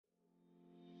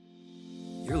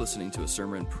You're listening to a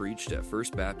sermon preached at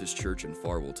First Baptist Church in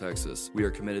Farwell, Texas. We are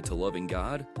committed to loving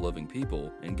God, loving people,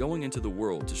 and going into the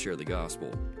world to share the gospel.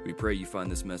 We pray you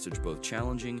find this message both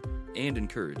challenging and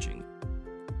encouraging.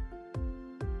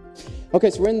 Okay,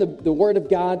 so we're in the Word of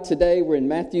God today. We're in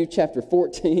Matthew chapter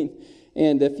 14,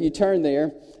 and if you turn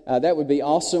there, that would be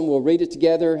awesome. We'll read it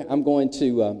together. I'm going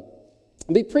to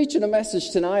be preaching a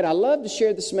message tonight. I love to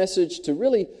share this message to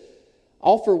really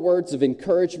offer words of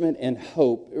encouragement and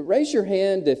hope. Raise your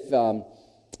hand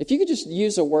if you could just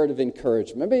use a word of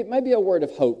encouragement, maybe a word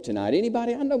of hope tonight.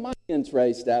 Anybody? I know my hand's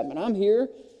raised up, but I'm here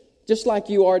just like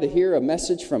you are to hear a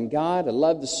message from God. I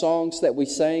love the songs that we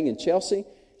sang in Chelsea.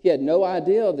 He had no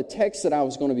idea of the text that I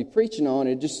was going to be preaching on.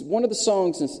 It just one of the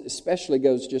songs especially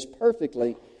goes just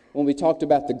perfectly when we talked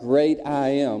about the great I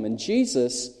am. And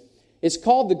Jesus is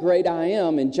called the great I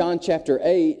am in John chapter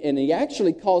 8, and he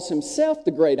actually calls himself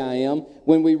the great I am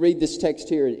when we read this text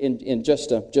here in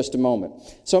just a moment.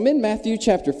 So I'm in Matthew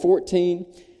chapter 14.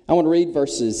 I want to read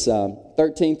verses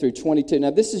 13 through 22. Now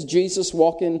this is Jesus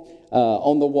walking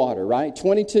on the water, right?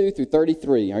 22 through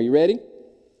 33. Are you ready?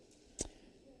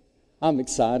 I'm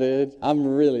excited. I'm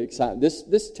really excited.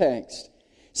 This text.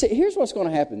 See, here's what's going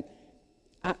to happen.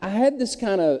 I had this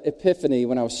kind of epiphany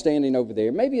when I was standing over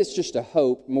there. Maybe it's just a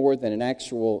hope more than an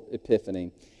actual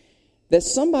epiphany. That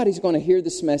somebody's going to hear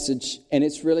this message and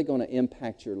it's really going to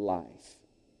impact your life.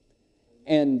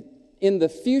 And in the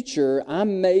future, I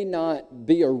may not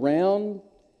be around,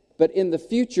 but in the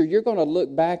future, you're going to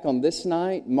look back on this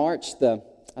night,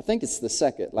 I think it's the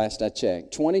 2nd, last I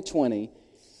checked, 2020,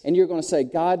 and you're going to say,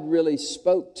 God really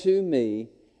spoke to me.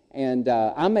 And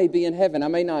I may be in heaven.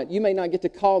 You may not get to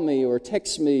call me or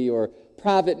text me or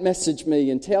private message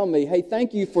me and tell me, hey,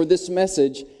 thank you for this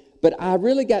message. But I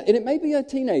really got, and it may be a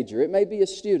teenager. It may be a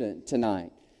student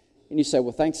tonight. And you say,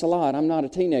 well, thanks a lot. I'm not a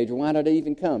teenager. Why did I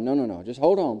even come? No. Just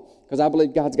hold on. Because I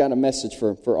believe God's got a message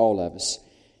for all of us.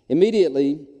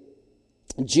 Immediately,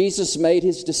 Jesus made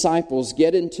his disciples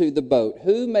get into the boat.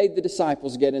 Who made the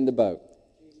disciples get in the boat?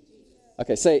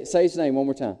 Okay, say his name one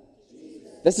more time.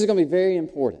 This is going to be very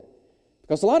important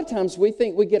because a lot of times we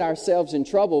think we get ourselves in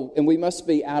trouble and we must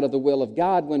be out of the will of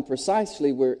God when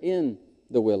precisely we're in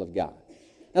the will of God.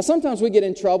 Now, sometimes we get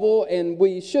in trouble, and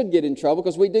we should get in trouble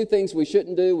because we do things we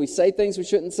shouldn't do. We say things we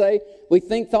shouldn't say. We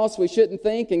think thoughts we shouldn't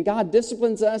think, and God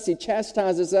disciplines us. He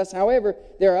chastises us. However,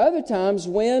 there are other times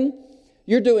when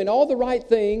you're doing all the right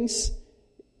things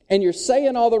and you're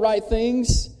saying all the right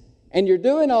things and you're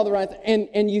doing all the right things,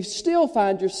 and you still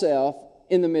find yourself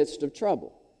in the midst of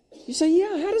trouble. You say,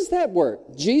 yeah, how does that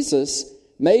work? Jesus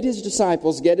made his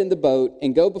disciples get in the boat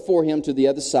and go before him to the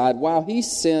other side while he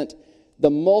sent the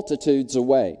multitudes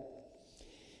away.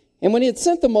 And when he had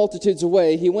sent the multitudes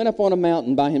away, he went up on a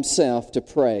mountain by himself to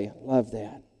pray. Love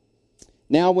that.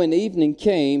 Now when evening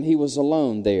came, he was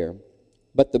alone there.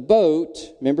 But the boat,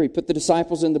 remember, he put the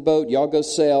disciples in the boat. Y'all go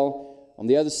sail on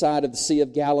the other side of the Sea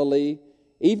of Galilee.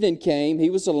 Evening came, he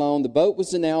was alone. The boat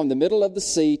was now in the middle of the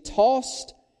sea,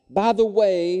 tossed by the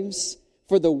waves,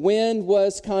 for the wind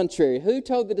was contrary. Who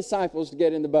told the disciples to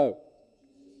get in the boat?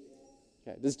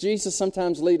 Okay. Does Jesus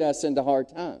sometimes lead us into hard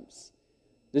times?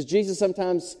 Does Jesus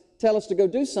sometimes tell us to go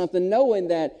do something knowing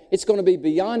that it's going to be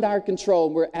beyond our control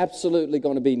and we're absolutely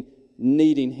going to be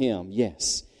needing him?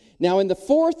 Yes. Now in the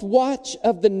 4th watch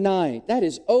of the night, that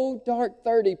is dark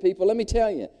 30, people, let me tell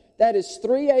you. That is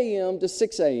 3 a.m. to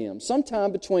 6 a.m.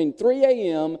 Sometime between 3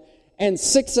 a.m. and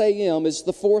 6 a.m. is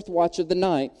the 4th watch of the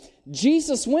night.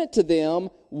 Jesus went to them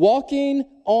walking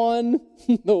on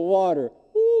the water.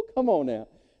 Ooh, come on now.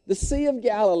 The Sea of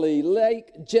Galilee,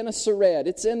 Lake Gennesaret.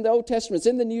 It's in the Old Testament. It's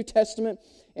in the New Testament.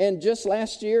 And just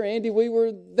last year, Andy, we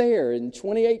were there in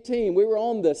 2018. We were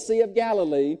on the Sea of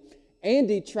Galilee.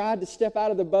 Andy tried to step out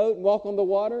of the boat and walk on the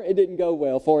water. It didn't go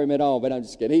well for him at all, but I'm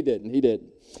just kidding. He didn't.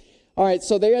 All right,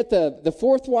 so they're at the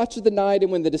 4th watch of the night,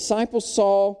 and when the disciples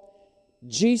saw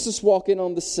Jesus walking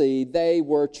on the sea, they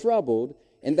were troubled,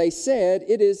 and they said,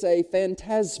 it is a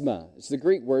phantasma. It's the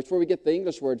Greek word. It's where we get the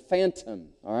English word phantom,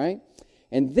 all right?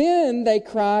 And then they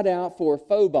cried out for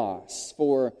phobos,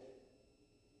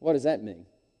 what does that mean?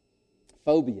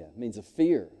 Phobia means a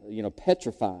fear,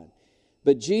 petrified.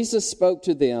 But Jesus spoke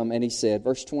to them, and he said,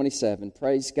 verse 27,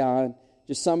 praise God.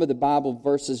 Just some of the Bible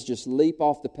verses just leap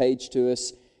off the page to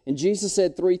us. And Jesus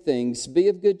said 3 things. Be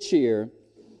of good cheer.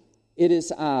 It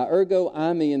is I. Ergo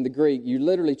eimi in the Greek. You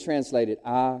literally translate it,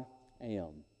 I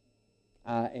am.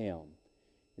 I am.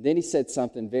 And then he said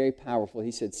something very powerful.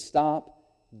 He said, stop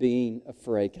being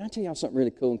afraid. Can I tell y'all something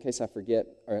really cool in case I forget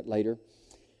later?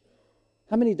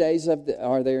 How many days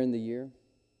are there in the year?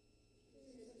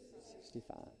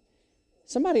 65.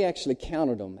 somebody actually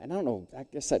counted them. And I don't know, I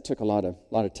guess that took a lot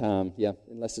of time. Yeah,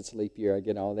 unless it's a leap year, I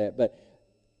get all that. But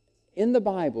in the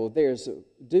Bible, there's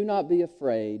do not be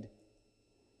afraid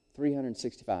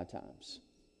 365 times.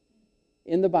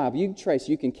 In the Bible, you can trace,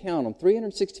 you can count them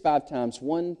 365 times,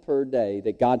 one per day,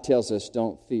 that God tells us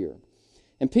don't fear.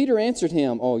 And Peter answered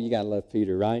him, oh, you got to love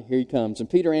Peter, right? Here he comes. And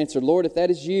Peter answered, Lord, if that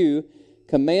is you,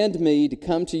 command me to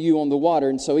come to you on the water.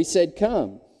 And so he said,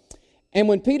 come. And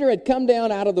when Peter had come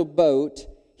down out of the boat,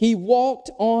 he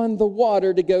walked on the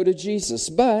water to go to Jesus.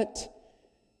 But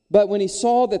when he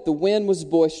saw that the wind was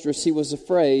boisterous, he was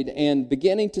afraid, and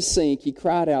beginning to sink, he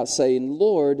cried out, saying,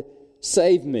 Lord,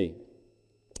 save me.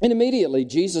 And immediately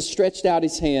Jesus stretched out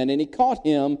his hand, and he caught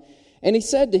him, and he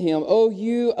said to him, O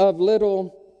you of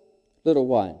little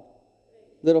what?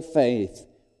 Little faith.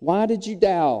 Why did you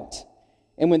doubt?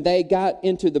 And when they got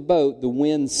into the boat, the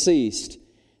wind ceased.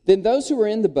 Then those who were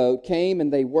in the boat came,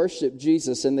 and they worshiped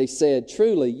Jesus, and they said,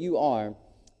 truly, you are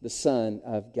the Son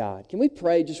of God. Can we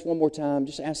pray just one more time?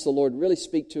 Just ask the Lord to really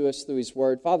speak to us through His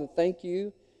Word. Father, thank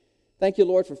you. Thank you,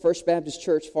 Lord, for First Baptist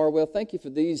Church Farwell. Thank you for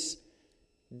these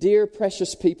dear,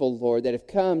 precious people, Lord, that have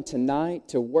come tonight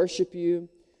to worship you,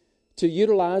 to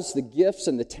utilize the gifts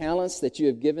and the talents that you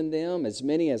have given them, as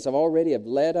many as have already have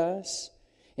led us.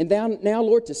 And now,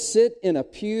 Lord, to sit in a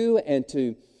pew and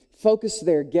to focus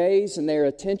their gaze and their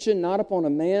attention not upon a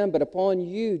man, but upon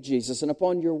you, Jesus, and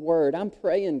upon your word. I'm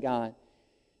praying, God,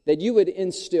 that you would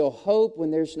instill hope when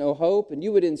there's no hope, and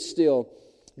you would instill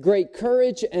great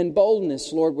courage and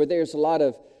boldness, Lord, where there's a lot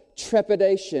of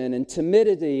trepidation and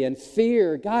timidity and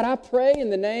fear. God, I pray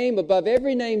in the name above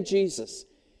every name, Jesus,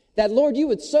 that, Lord, you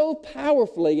would so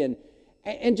powerfully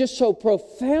and just so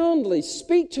profoundly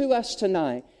speak to us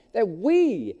tonight that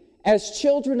we, as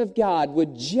children of God,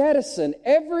 would jettison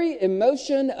every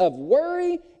emotion of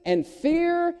worry and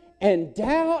fear and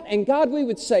doubt. And God, we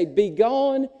would say, be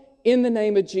gone in the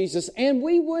name of Jesus. And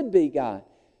we would be, God,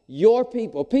 your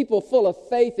people full of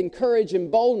faith and courage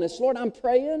and boldness. Lord, I'm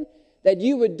praying that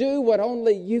you would do what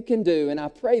only you can do. And I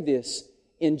pray this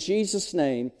in Jesus'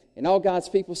 name. And all God's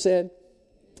people said,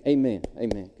 amen.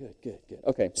 Amen. Good.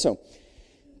 Okay, so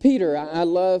Peter, I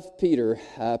love Peter.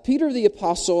 Peter the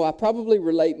apostle, I probably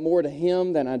relate more to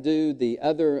him than I do the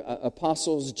other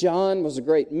apostles. John was a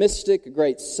great mystic, a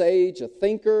great sage, a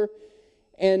thinker.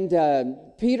 And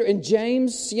Peter and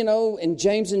James, and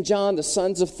James and John, the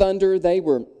sons of thunder, they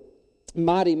were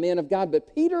mighty men of God.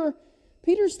 But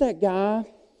Peter's that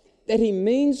guy that he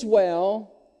means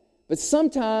well, but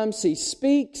sometimes he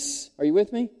speaks, are you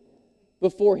with me,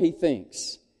 before he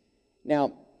thinks.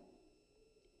 Now,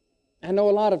 I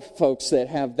know a lot of folks that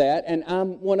have that, and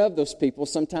I'm one of those people.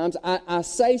 Sometimes I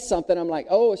say something, I'm like,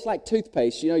 oh, it's like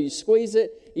toothpaste. You squeeze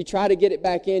it, you try to get it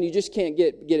back in, you just can't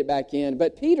get it back in.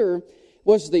 But Peter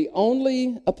was the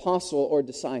only apostle or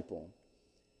disciple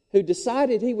who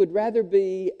decided he would rather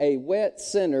be a wet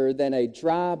sinner than a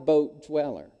dry boat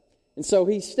dweller. And so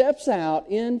he steps out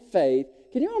in faith.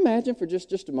 Can you imagine for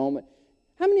just a moment?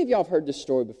 How many of y'all have heard this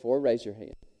story before? Raise your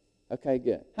hand. Okay,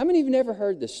 good. How many of you never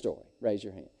heard this story? Raise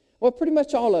your hand. Well, pretty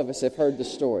much all of us have heard the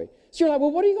story. So you're like,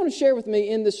 well, what are you going to share with me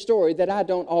in this story that I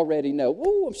don't already know?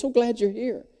 Oh, I'm so glad you're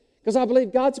here. Because I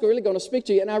believe God's really going to speak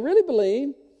to you. And I really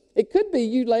believe it could be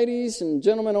you ladies and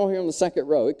gentlemen on here on the second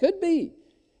row. It could be.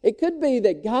 It could be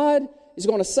that God is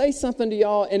going to say something to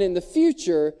y'all, and in the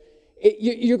future,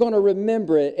 you're going to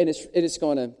remember it, and it's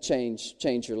going to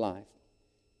change your life.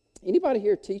 Anybody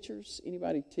here teachers?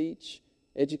 Anybody teach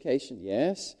education?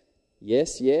 Yes.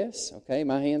 Okay,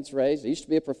 my hand's raised. I used to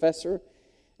be a professor,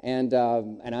 and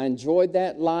I enjoyed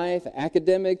that life,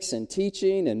 academics and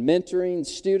teaching and mentoring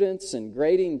students and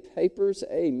grading papers.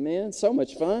 Amen. So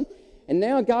much fun. And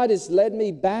now God has led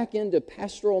me back into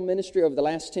pastoral ministry over the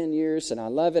last 10 years, and I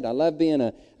love it. I love being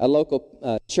a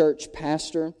local church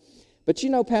pastor. But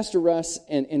Pastor Russ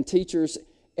and teachers,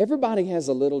 everybody has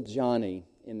a little Johnny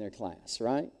in their class,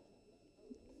 right?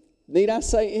 Need I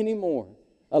say any more?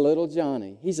 A little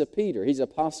Johnny. He's a Peter. He's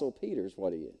Apostle Peter is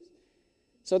what he is.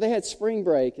 So they had spring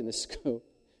break in the school.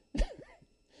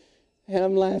 And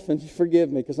I'm laughing,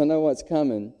 forgive me, because I know what's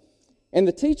coming. And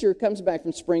the teacher comes back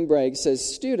from spring break, says,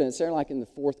 students, they're like in the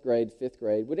 4th grade, 5th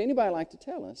grade, would anybody like to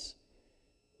tell us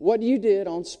what you did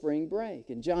on spring break?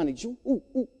 And Johnny,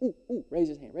 raise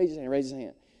his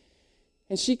hand.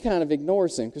 And she kind of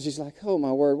ignores him because she's like, oh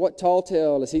my word, what tall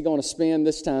tale is he going to spend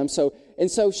this time? So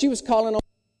she was calling on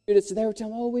students, and they were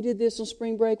telling, oh, we did this on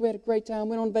spring break, we had a great time,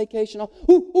 went on vacation.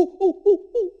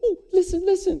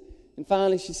 Listen. And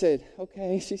finally she said,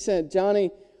 okay,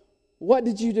 Johnny, what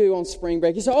did you do on spring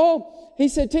break? He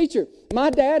said, teacher, my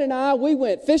dad and I, we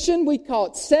went fishing. We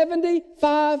caught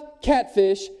 75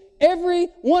 catfish, Every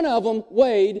one of them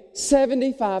weighed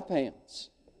 75 pounds.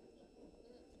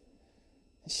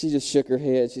 She just shook her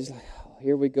head. She's like, oh,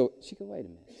 here we go. She goes, wait a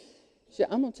minute. She said,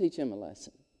 I'm going to teach him a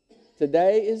lesson.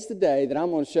 Today is the day that I'm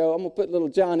going to put little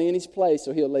Johnny in his place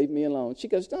so he'll leave me alone. She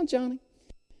goes, don't, Johnny.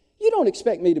 You don't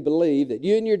expect me to believe that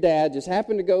you and your dad just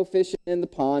happened to go fishing in the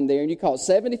pond there and you caught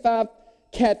 75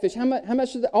 catfish. How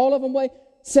much did all of them weigh?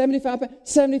 75 pounds?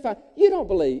 75. You don't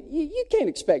believe. You can't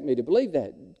expect me to believe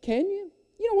that, can you?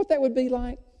 You know what that would be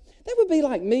like? That would be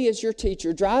like me as your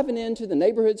teacher driving into the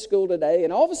neighborhood school today,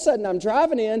 and all of a sudden I'm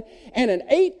driving in, and an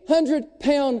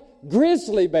 800-pound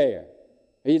grizzly bear.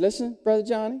 Are you listening, Brother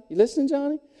Johnny? You listening,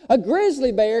 Johnny? A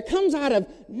grizzly bear comes out of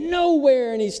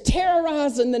nowhere, and he's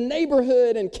terrorizing the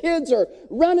neighborhood, and kids are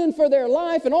running for their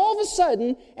life, and all of a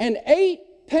sudden, an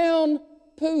 8-pound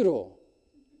poodle.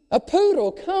 A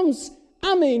poodle comes,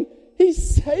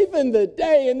 he's saving the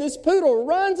day, and this poodle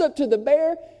runs up to the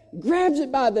bear, grabs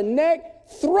it by the neck,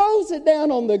 throws it down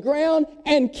on the ground,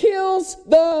 and kills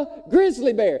the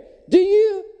grizzly bear. Do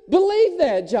you believe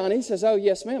that, Johnny? He says, oh,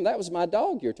 yes, ma'am. That was my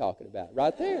dog you're talking about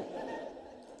right there.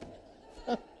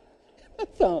 I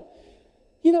thought,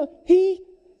 he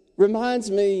reminds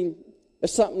me of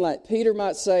something like Peter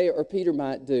might say or Peter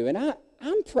might do. And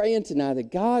I'm praying tonight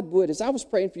that God would, as I was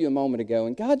praying for you a moment ago,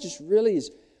 and God just really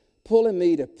is pulling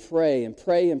me to pray and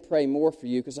pray and pray more for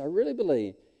you because I really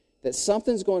believe that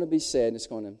something's going to be said and it's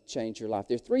going to change your life.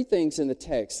 There are 3 things in the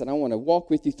text that I want to walk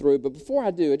with you through. But before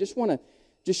I do, I just want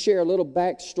to share a little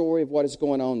backstory of what is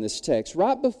going on in this text.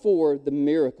 Right before the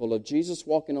miracle of Jesus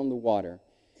walking on the water,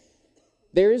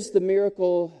 there is the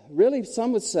miracle, really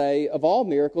some would say, of all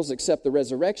miracles except the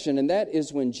resurrection, and that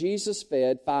is when Jesus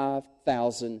fed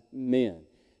 5,000 men,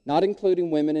 not including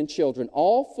women and children.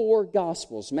 All 4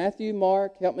 Gospels, Matthew,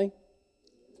 Mark, help me,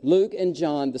 Luke, and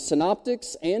John, the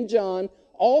Synoptics and John,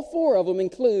 all 4 of them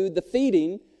include the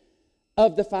feeding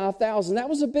of the 5,000. That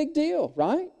was a big deal,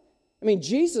 right?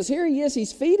 Jesus, here he is,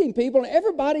 he's feeding people, and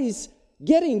everybody's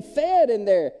getting fed, and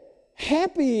they're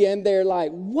happy, and they're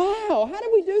like, wow, how did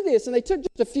we do this? And they took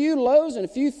just a few loaves and a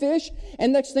few fish,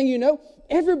 and next thing you know,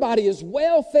 everybody is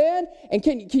well fed, and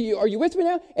are you with me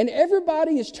now? And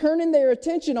everybody is turning their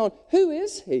attention on, who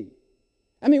is he?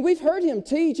 We've heard him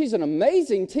teach. He's an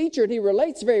amazing teacher, and he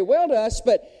relates very well to us,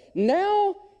 but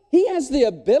now he has the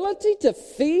ability to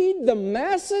feed the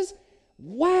masses.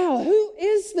 Wow, who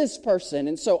is this person?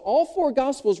 And so all 4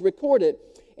 Gospels record it,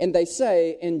 and they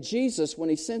say, and Jesus, when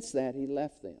he sensed that, he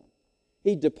left them.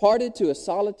 He departed to a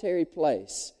solitary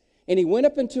place, and he went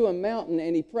up into a mountain,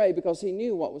 and he prayed because he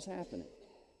knew what was happening.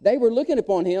 They were looking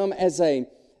upon him as a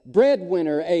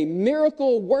breadwinner, a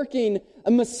miracle-working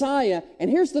Messiah. And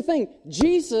here's the thing,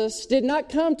 Jesus did not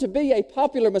come to be a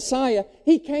popular Messiah.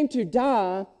 He came to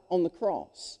die on the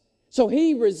cross. So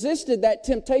he resisted that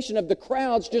temptation of the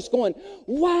crowds just going,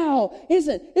 wow,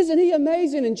 isn't he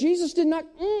amazing? And Jesus did not,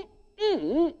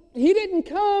 he didn't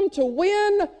come to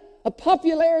win a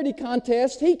popularity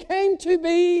contest. He came to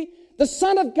be the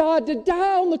Son of God to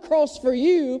die on the cross for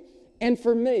you and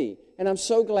for me. And I'm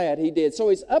so glad he did. So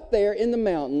he's up there in the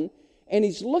mountain, and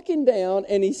he's looking down,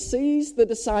 and he sees the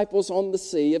disciples on the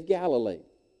Sea of Galilee.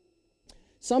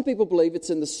 Some people believe it's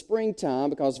in the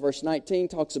springtime because verse 19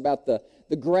 talks about the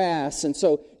grass. And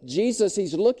so Jesus,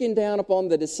 he's looking down upon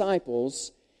the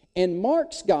disciples, and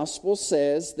Mark's gospel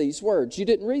says these words. You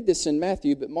didn't read this in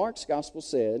Matthew, but Mark's gospel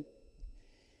said,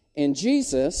 and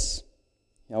Jesus,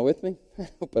 y'all with me? I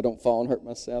hope I don't fall and hurt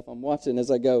myself. I'm watching as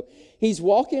I go. He's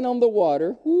walking on the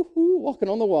water, walking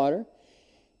on the water.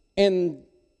 And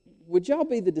would y'all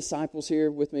be the disciples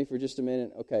here with me for just a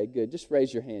minute? Okay, good. Just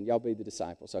raise your hand. Y'all be the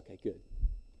disciples. Okay, good.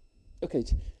 Okay,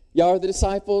 y'all are the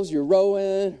disciples. You're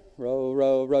rowing.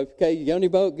 Row. Okay, you got on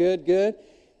your boat. Good.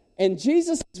 And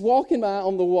Jesus is walking by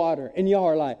on the water. And y'all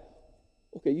are like,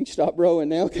 okay, you can stop rowing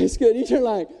now. Okay, it's good. You're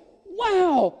like,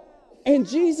 wow. And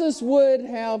Jesus would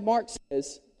have, Mark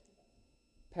says,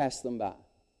 pass them by.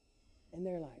 And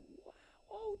they're like, wow,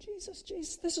 oh, Jesus,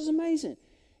 this is amazing.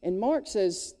 And Mark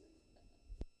says,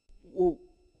 well,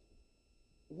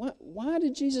 why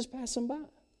did Jesus pass them by? Have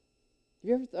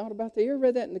you ever thought about that? You ever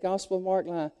read that in the Gospel of Mark?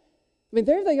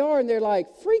 There they are, and they're like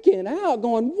freaking out,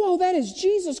 going, whoa, that is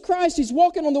Jesus Christ. He's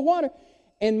walking on the water.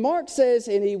 And Mark says,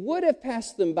 and he would have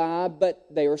passed them by, but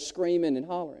they were screaming and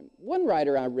hollering. One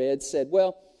writer I read said,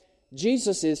 well,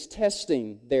 Jesus is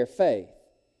testing their faith.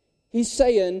 He's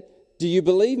saying, do you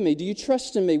believe me? Do you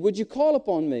trust in me? Would you call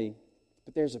upon me?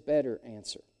 But there's a better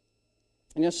answer.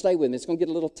 And now stay with me. It's going to get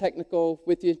a little technical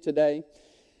with you today.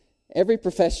 Every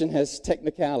profession has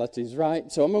technicalities,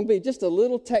 right? So I'm going to be just a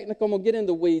little technical. I'm going to get in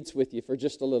the weeds with you for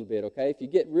just a little bit, okay? If you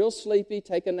get real sleepy,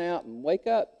 take a nap and wake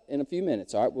up in a few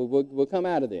minutes, all right? We'll come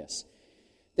out of this.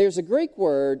 There's a Greek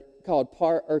word called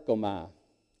parerchomai.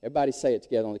 Everybody say it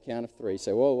together on the count of three.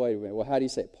 Say, whoa, wait a minute. Well, how do you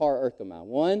say it? Parerchomai.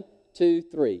 1, 2,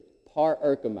 3.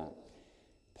 Parerchomai.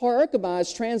 Parerchomai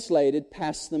is translated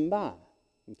pass them by,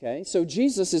 okay? So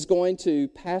Jesus is going to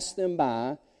pass them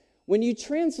by. When you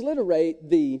transliterate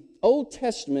the Old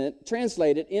Testament,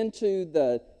 translate it into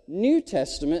the New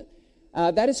Testament,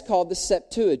 that is called the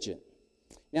Septuagint.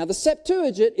 Now, the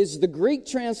Septuagint is the Greek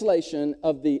translation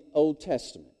of the Old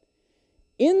Testament.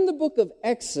 In the book of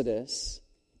Exodus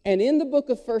and in the book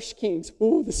of 1 Kings,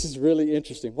 this is really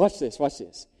interesting. Watch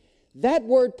this. That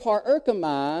word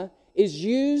parerchomai is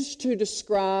used to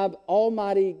describe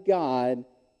Almighty God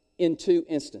in two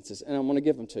instances, and I'm going to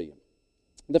give them to you.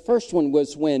 The first one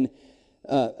was when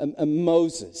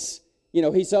Moses,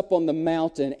 he's up on the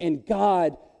mountain and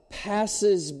God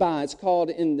passes by. It's called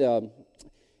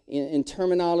in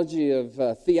terminology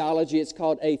of theology, it's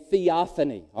called a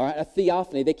theophany. All right, a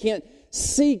theophany. They can't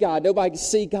see God. Nobody can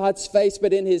see God's face,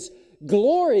 but in His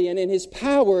glory and in His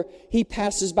power, He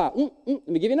passes by. Let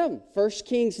me give you another one. 1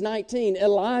 Kings 19,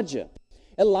 Elijah.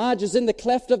 Elijah's in the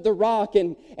cleft of the rock,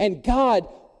 and God,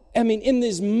 in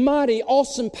this mighty,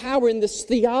 awesome power, in this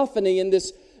theophany, in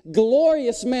this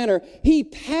glorious manner, He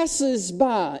passes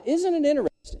by. Isn't it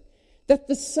interesting that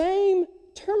the same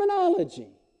terminology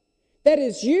that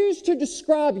is used to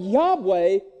describe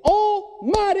Yahweh,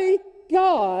 Almighty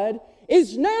God,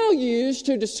 is now used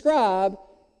to describe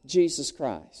Jesus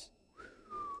Christ?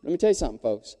 Let me tell you something,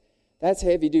 folks. That's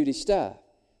heavy-duty stuff.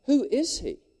 Who is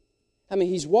He?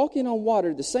 He's walking on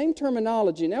water. The same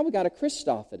terminology. Now we got a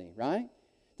Christophany, right?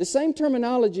 The same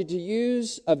terminology to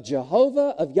use of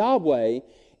Jehovah, of Yahweh.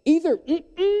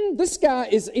 This guy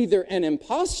is either an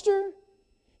imposter,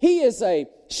 he is a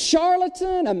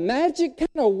charlatan, a magic kind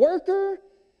of worker,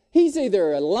 he's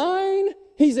either a lying,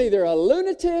 he's either a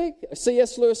lunatic,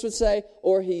 C.S. Lewis would say,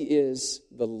 or he is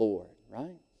the Lord,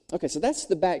 right? Okay, so that's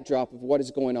the backdrop of what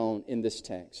is going on in this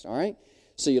text, all right?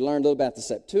 So you learned a little about the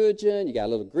Septuagint, you got a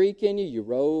little Greek in you, you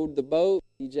rowed the boat,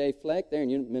 DJ Fleck there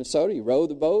in Minnesota, you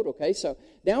rowed the boat, okay? So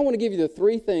now I want to give you the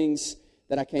three things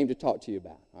that I came to talk to you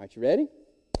about. All right, you ready?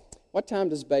 What time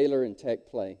does Baylor and Tech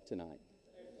play tonight?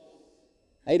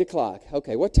 8 o'clock.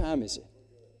 Okay, what time is it?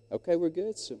 Okay, we're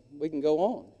good, so we can go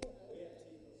on.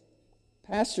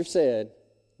 Pastor said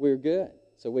we're good,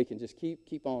 so we can just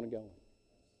keep on and going.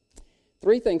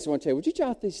 Three things I want to tell you. Would you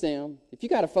jot these down? If you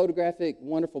got a photographic,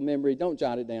 wonderful memory, don't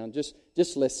jot it down. Just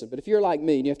listen. But if you're like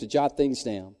me and you have to jot things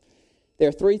down, there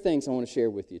are three things I want to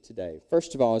share with you today.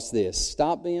 First of all is this.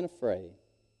 Stop being afraid.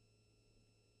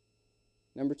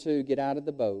 Number 2, get out of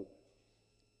the boat.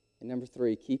 And number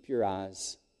 3, keep your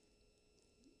eyes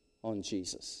on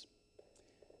Jesus.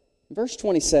 In verse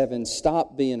 27,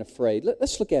 stop being afraid.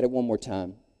 Let's look at it one more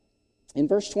time. In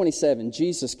verse 27,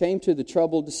 Jesus came to the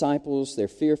troubled disciples. They're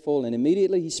fearful, and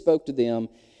immediately He spoke to them.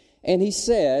 And He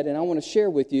said, and I want to share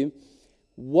with you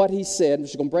what He said. I'm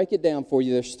just going to break it down for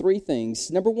you. There's 3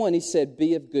 things. Number 1, He said,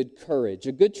 be of good courage.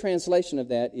 A good translation of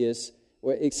that is,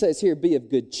 well, it says here, be of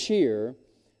good cheer.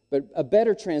 But a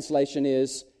better translation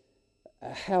is,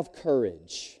 have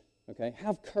courage. Okay?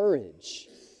 Have courage.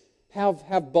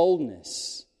 Have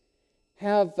boldness.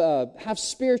 Have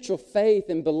spiritual faith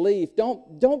and belief.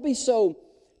 Don't be so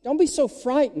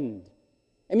frightened.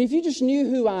 If you just knew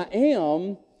who I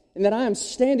am and that I am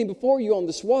standing before you on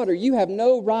this water, you have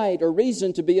no right or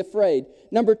reason to be afraid.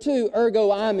 Number 2, ergo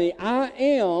eimi, I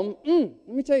am.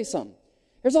 Let me tell you something.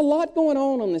 There's a lot going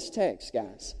on this text,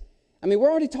 guys. We're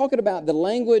already talking about the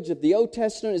language of the Old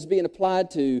Testament is being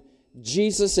applied to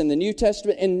Jesus in the New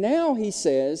Testament, and now He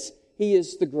says He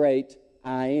is the great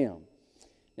I am.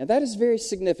 Now that is very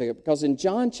significant because in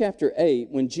John chapter 8,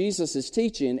 when Jesus is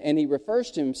teaching and He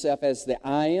refers to Himself as the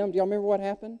I am, do y'all remember what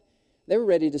happened? They were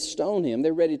ready to stone Him.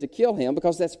 They were ready to kill Him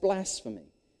because that's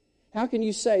blasphemy. How can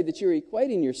you say that you're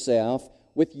equating yourself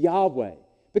with Yahweh?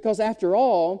 Because after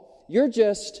all,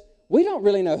 we don't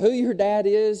really know who your dad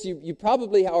is. You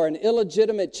probably are an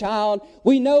illegitimate child.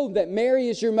 We know that Mary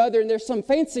is your mother, and there's some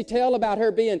fancy tale about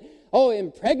her being,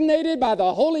 impregnated by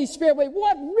the Holy Spirit. Wait,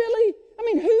 what, really?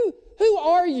 Who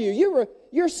are you?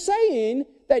 You're saying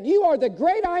that you are the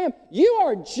great I am. You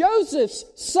are Joseph's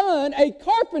son, a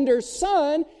carpenter's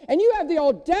son, and you have the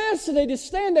audacity to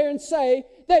stand there and say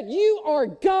that you are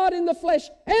God in the flesh,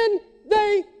 and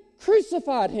they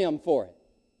crucified Him for it.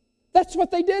 That's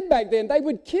what they did back then. They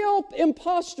would kill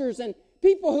imposters and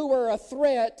people who were a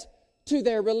threat to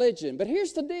their religion. But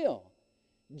here's the deal.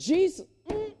 Jesus,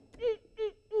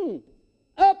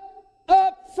 up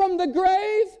the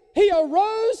grave. He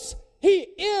arose. He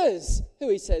is who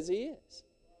he says he is.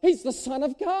 He's the Son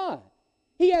of God.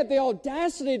 He had the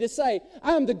audacity to say,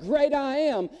 I am the great I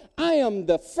am. I am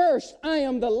the first. I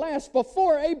am the last.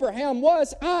 Before Abraham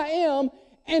was, I am.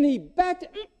 And he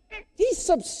he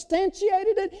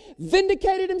substantiated it,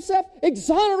 vindicated himself,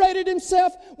 exonerated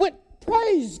himself. Went,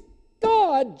 praise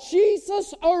God,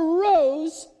 Jesus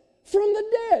arose from the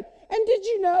dead. And did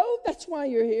you know that's why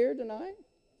you're here tonight?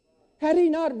 Had he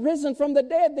not risen from the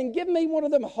dead, then give me one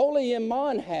of them holy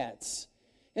Imam hats.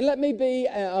 And let me be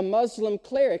a Muslim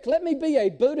cleric. Let me be a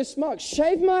Buddhist monk.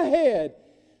 Shave my head.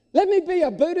 Let me be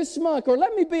a Buddhist monk, or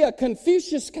let me be a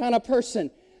Confucius kind of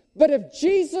person. But if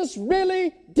Jesus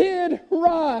really did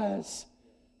rise,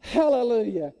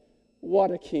 hallelujah,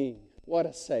 what a king, what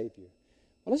a Savior.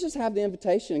 Well, let's just have the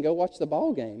invitation and go watch the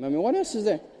ball game. I mean, what else is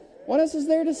there? What else is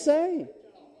there to say?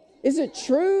 Is it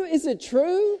true? Is it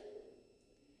true?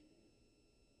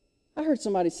 I heard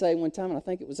somebody say one time, and I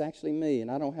think it was actually me,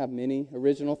 and I don't have many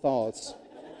original thoughts.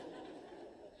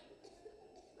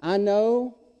 I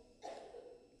know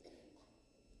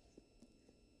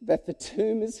that the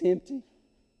tomb is empty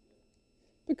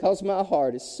because my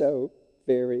heart is so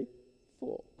very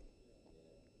full.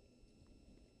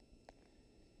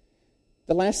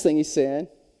 The last thing he said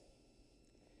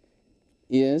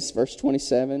is, verse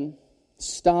 27,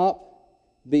 stop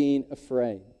being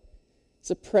afraid. It's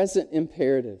a present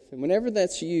imperative. And whenever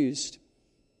that's used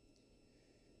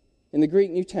in the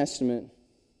Greek New Testament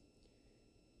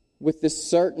with this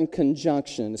certain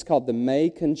conjunction, it's called the may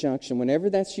conjunction.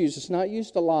 Whenever that's used, it's not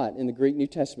used a lot in the Greek New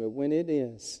Testament. When it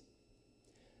is,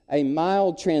 a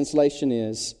mild translation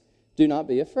is, do not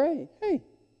be afraid. Hey,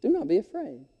 do not be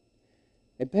afraid.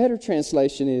 A better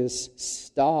translation is,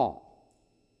 stop.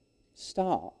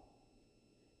 Stop.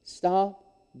 Stop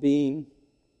being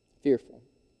fearful.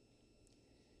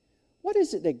 What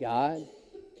is it that God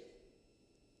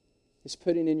is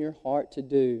putting in your heart to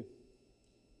do,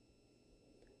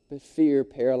 but fear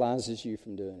paralyzes you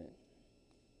from doing it?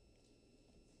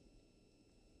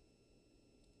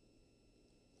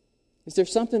 Is there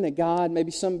something that God, maybe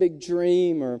some big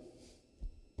dream or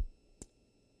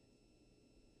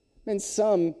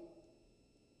some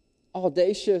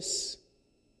audacious,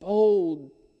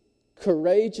 bold,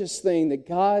 courageous thing that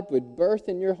God would birth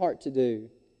in your heart to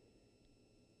do,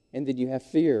 and then you have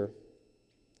fear,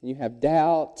 and you have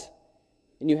doubt,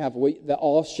 and you have the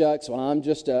all shucks, well, I'm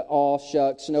just a all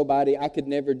shucks, nobody, I could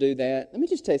never do that. Let me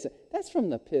just tell you something, that's from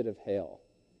the pit of hell.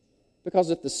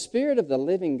 Because if the Spirit of the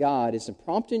living God is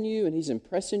prompting you and He's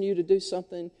impressing you to do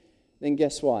something, then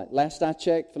guess what? Last I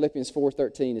checked, Philippians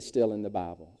 4:13 is still in the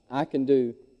Bible. I can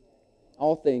do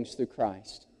all things through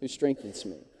Christ who strengthens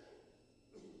me.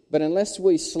 But unless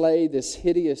we slay this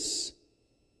hideous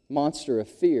monster of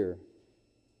fear,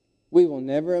 we will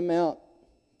never amount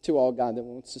to all God that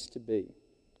wants us to be.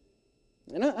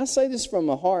 And I say this from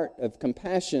a heart of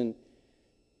compassion,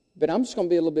 but I'm just going to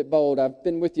be a little bit bold. I've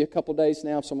been with you a couple days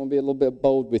now, so I'm going to be a little bit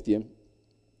bold with you.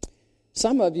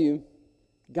 Some of you,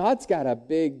 God's got a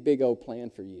big, big old plan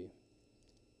for you.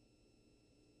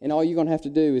 And all you're going to have to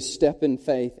do is step in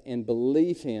faith and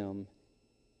believe Him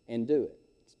and do it.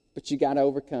 But you got to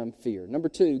overcome fear. Number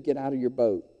 2, get out of your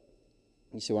boat.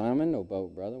 You say, well, I'm in no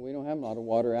boat, brother. We don't have a lot of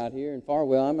water out here in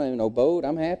Farwell. I'm in no boat.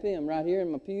 I'm happy. I'm right here in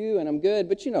my pew, and I'm good.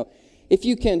 But, if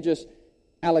you can just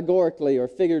allegorically or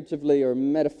figuratively or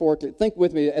metaphorically, think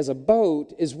with me, as a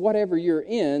boat is whatever you're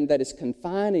in that is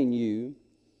confining you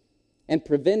and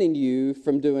preventing you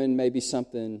from doing maybe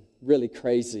something really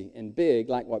crazy and big,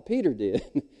 like what Peter did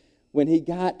when he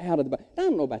got out of the boat. I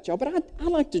don't know about y'all, but I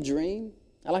like to dream.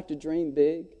 I like to dream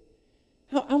big.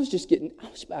 I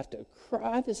was about to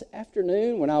cry this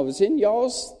afternoon when I was in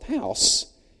y'all's house.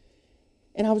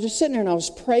 And I was just sitting there and I was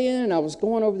praying and I was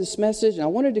going over this message and I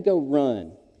wanted to go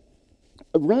run.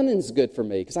 Running's good for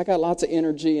me because I got lots of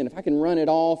energy, and if I can run it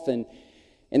off and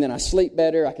then I sleep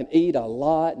better, I can eat a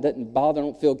lot, doesn't bother, I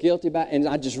don't feel guilty about it, and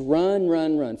I just run.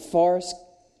 Forrest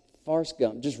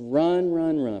Gump, just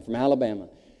run from Alabama.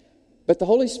 But the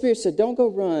Holy Spirit said, don't go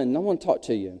run, I want to talk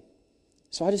to you.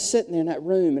 So I just sitting there in that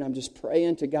room, and I'm just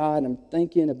praying to God, and I'm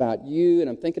thinking about you, and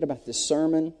I'm thinking about this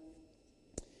sermon.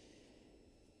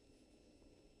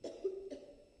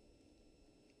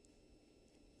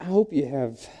 I hope you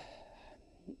have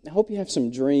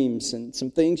some dreams and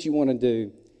some things you want to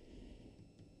do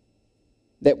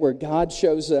that where God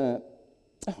shows up.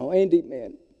 Oh, Andy,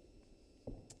 man,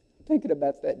 thinking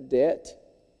about that debt,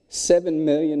 $7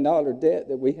 million debt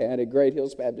that we had at Great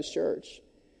Hills Baptist Church.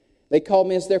 They called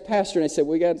me as their pastor, and they said,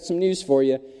 we got some news for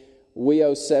you. We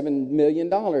owe $7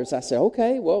 million. I said,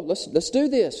 okay, well, let's do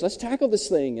this. Let's tackle this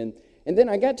thing. And And then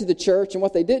I got to the church, and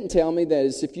what they didn't tell me that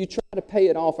is if you try to pay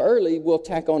it off early, we'll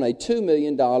tack on a $2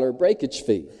 million breakage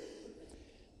fee.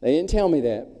 They didn't tell me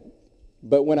that.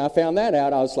 But when I found that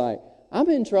out, I was like, I'm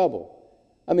in trouble.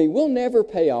 I mean, we'll never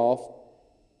pay off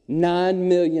 $9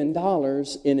 million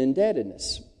in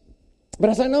indebtedness. But I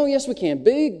was like, no, yes, we can.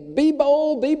 Be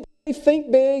bold, be brave,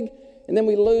 think big. And then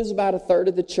we lose about a third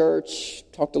of the church.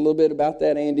 Talked a little bit about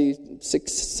that, Andy.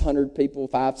 600 people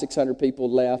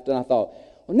left. And I thought,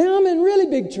 well, now I'm in really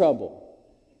big trouble.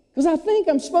 Because I think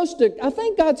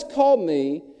God's called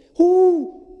me.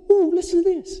 Listen to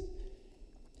this.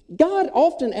 God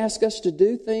often asks us to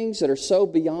do things that are so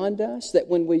beyond us that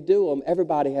when we do them,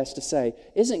 everybody has to say,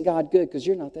 isn't God good? Because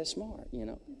you're not that smart, you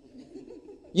know.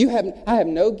 I have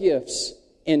no gifts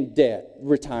in debt,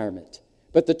 retirement.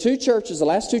 But the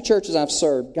last two churches I've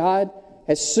served, God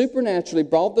has supernaturally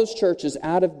brought those churches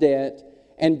out of debt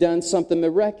and done something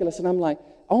miraculous. And I'm like,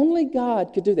 only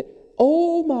God could do that.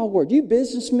 Oh, my word. You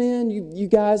businessmen, you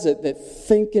guys that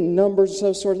think in numbers and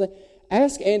those sort of things,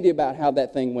 ask Andy about how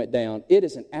that thing went down. It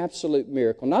is an absolute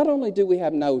miracle. Not only do we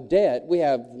have no debt, we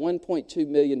have $1.2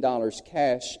 million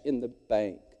cash in the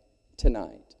bank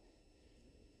tonight.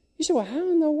 You say, well,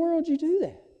 how in the world did you do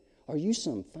that? Are you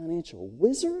some financial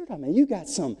wizard? I mean, you got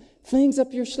some things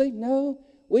up your sleeve? No,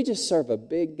 we just serve a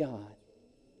big God.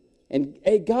 And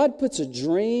God puts a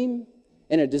dream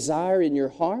and a desire in your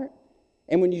heart.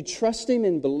 And when you trust Him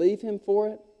and believe Him for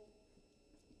it,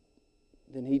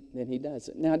 then he does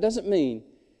it. Now, it doesn't mean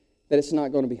that it's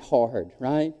not going to be hard,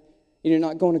 right? You're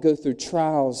not going to go through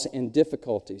trials and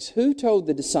difficulties. Who told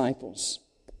the disciples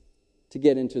to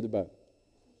get into the boat?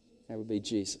 That would be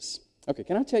Jesus. Okay,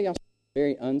 can I tell y'all something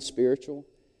very unspiritual?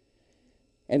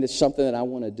 And it's something that I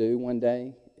want to do one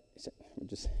day.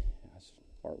 Just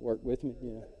work with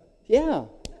me. Yeah,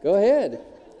 go ahead.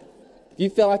 If you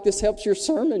feel like this helps your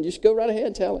sermon, just go right ahead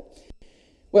and tell it.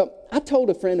 Well, I told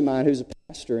a friend of mine who's a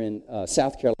pastor in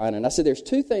South Carolina, and I said, there's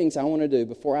two things I want to do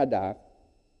before I die.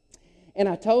 And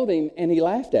I told him, and he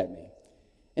laughed at me.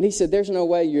 And he said, there's no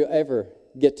way you'll ever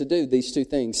get to do these two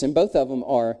things. And both of them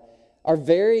are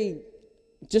very,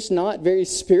 just not very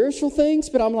spiritual things,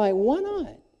 but I'm like, why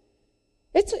not?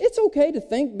 It's okay to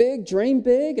think big, dream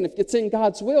big, and if it's in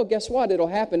God's will, guess what? It'll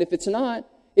happen. If it's not,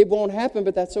 it won't happen,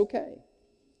 but that's okay.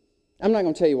 I'm not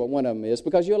going to tell you what one of them is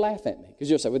because you'll laugh at me. Because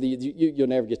you'll say, well, you'll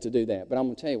never get to do that. But I'm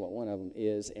going to tell you what one of them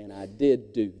is, and I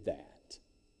did do that.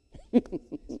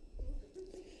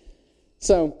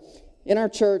 So, in our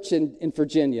church in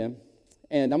Virginia,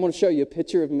 and I'm going to show you a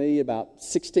picture of me about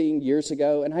 16 years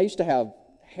ago, and I used to have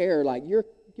hair like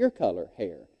your color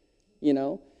hair, you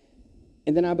know.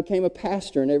 And then I became a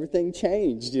pastor, and everything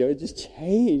changed. It just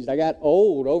changed. I got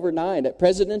old overnight. At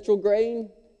presidential grade,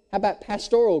 how about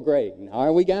pastoral grade? All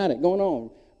right, we got it going on.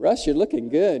 Russ, you're looking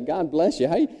good. God bless you.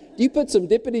 Do you put some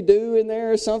dippity-doo in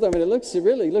there or something? I mean, it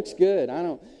really looks good.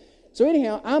 So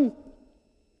anyhow,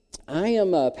 I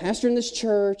am a pastor in this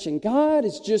church, and God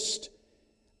is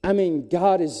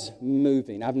God is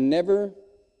moving. I've never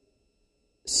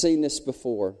seen this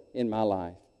before in my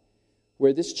life,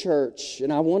 where this church,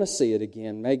 and I want to see it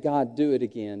again. May God do it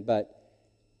again. But,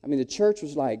 the church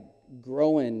was like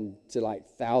growing to like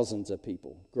thousands of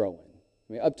people growing.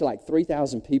 Up to like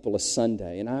 3,000 people a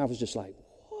Sunday. And I was just like,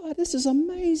 what? This is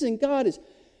amazing.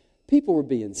 People were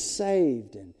being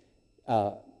saved and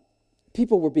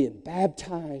people were being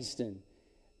baptized. And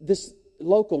this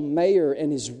local mayor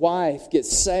and his wife get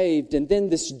saved. And then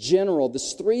this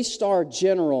 3-star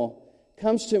general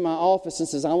comes to my office and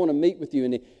says, I want to meet with you.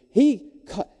 And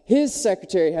his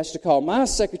secretary has to call my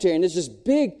secretary. And it's just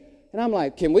big. And I'm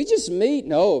like, can we just meet?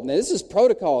 No, this is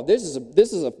protocol.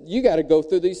 You got to go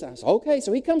through these things. Okay,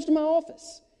 so he comes to my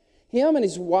office. Him and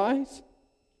his wife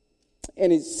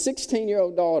and his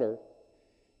 16-year-old daughter.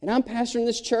 And I'm pastoring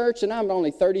this church, and I'm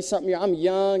only 30-something years. I'm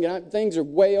young, and things are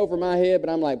way over my head. But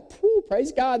I'm like,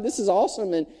 praise God, this is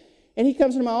awesome. And he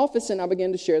comes into my office, and I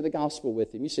begin to share the gospel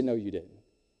with him. You said, no, you didn't.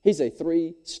 He's a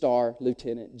 3-star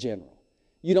lieutenant general.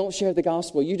 You don't share the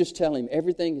gospel. You just tell him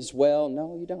everything is well.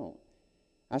 No, you don't.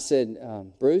 I said,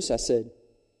 Bruce,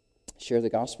 share the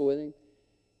gospel with him.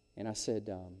 And I said,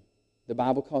 the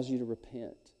Bible calls you to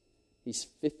repent. He's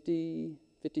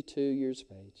 52 years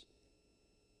of age.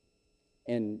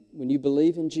 And when you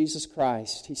believe in Jesus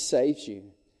Christ, He saves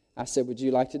you. I said, would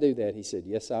you like to do that? He said,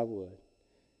 yes, I would.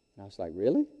 And I was like,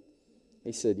 really?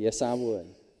 He said, yes, I would.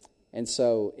 And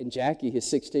Jackie, his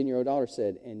 16-year-old daughter,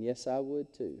 said, and yes, I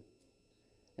would too.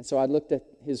 And so I looked at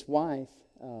his wife,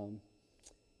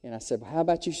 and I said, well, how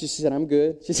about you? She said, I'm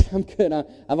good. She said, I'm good.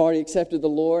 I've already accepted the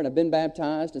Lord, and I've been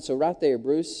baptized. And so right there,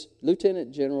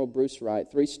 Lieutenant General Bruce Wright,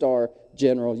 3-star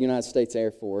general, United States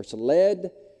Air Force,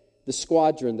 led the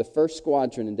squadron, the first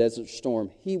squadron in Desert Storm.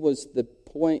 He was the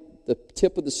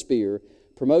tip of the spear,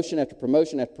 promotion after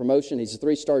promotion after promotion. He's a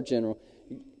 3-star general.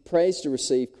 He prays to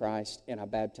receive Christ, and I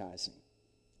baptize him.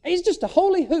 He's just a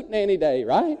holy hootenanny day,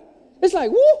 right? It's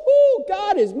like, woohoo,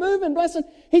 God is moving, blessing.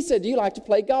 He said, do you like to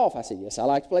play golf? I said, yes, I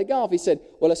like to play golf. He said,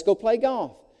 well, let's go play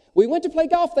golf. We went to play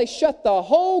golf. They shut the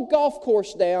whole golf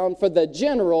course down for the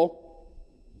general,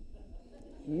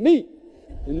 me,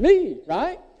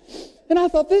 right? And I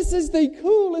thought, this is the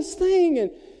coolest thing.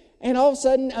 And all of a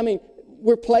sudden,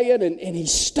 we're playing, and he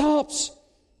stops,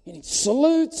 and he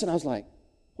salutes. And I was like,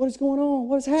 what is going on?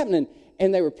 What is happening?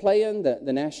 And they were playing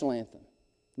the national anthem.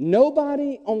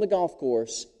 Nobody on the golf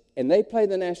course, and they played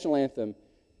the national anthem.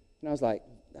 And I was like,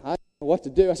 I don't know what to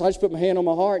do. So I just put my hand on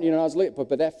my heart. I was looking,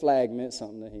 but that flag meant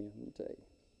something to him. Let me tell you.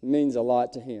 It means a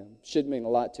lot to him. Should mean a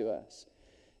lot to us.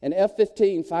 An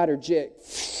F-15 fighter jet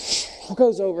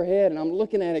goes overhead, and I'm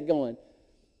looking at it going,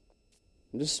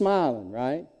 I'm just smiling,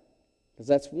 right? Because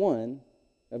that's one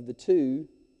of the 2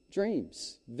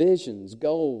 dreams, visions,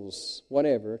 goals,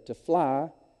 whatever, to fly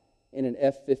in an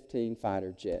F-15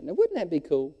 fighter jet. Now, wouldn't that be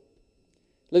cool?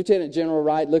 Lieutenant General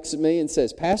Wright looks at me and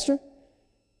says, Pastor,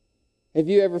 have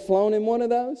you ever flown in one of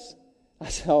those? I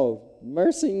said, oh,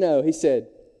 mercy, no. He said,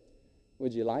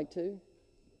 would you like to?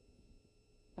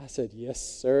 I said, yes,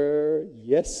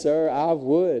 sir, I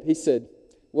would. He said,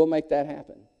 we'll make that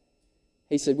happen.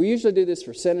 He said, we usually do this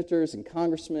for senators and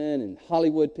congressmen and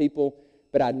Hollywood people,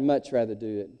 but I'd much rather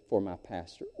do it for my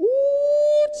pastor.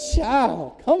 Ooh,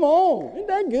 child, come on. Isn't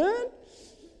that good?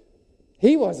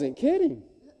 He wasn't kidding.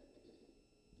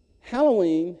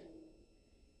 Halloween,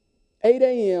 8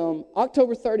 a.m.,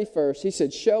 October 31st, he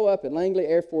said, show up at Langley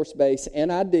Air Force Base,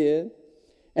 and I did.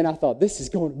 And I thought, this is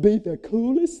going to be the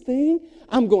coolest thing.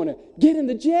 I'm going to get in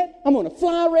the jet. I'm going to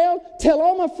fly around, tell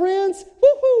all my friends.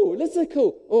 Woohoo, this is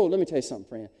cool. Oh, let me tell you something,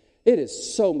 friend. It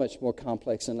is so much more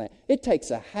complex than that. It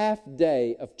takes a half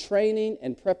day of training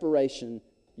and preparation.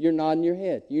 You're nodding your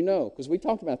head. You know, because we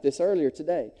talked about this earlier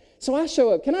today. So I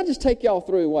show up. Can I just take y'all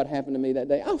through what happened to me that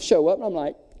day? I'll show up, and I'm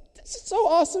like, this is so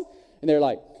awesome. And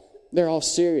they're all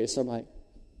serious. I'm like,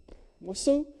 why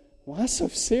so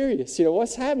serious?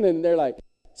 What's happening? And they're like,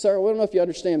 sir, we don't know if you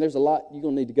understand. There's a lot you're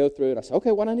going to need to go through. And I said,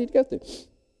 okay, what do I need to go through?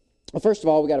 Well, first of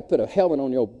all, we got to put a helmet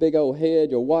on your big old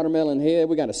head, your watermelon head.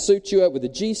 We got to suit you up with a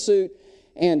G-suit.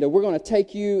 And we're going to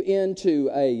take you into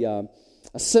a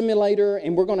simulator,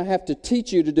 and we're going to have to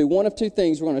teach you to do one of 2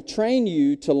 things. We're going to train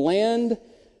you to land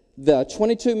the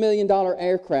 $22 million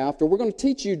aircraft, or we're going to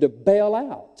teach you to bail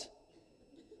out.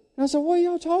 And I said, what are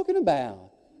y'all talking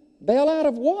about? Bail out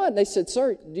of what? They said,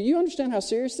 sir, do you understand how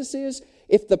serious this is?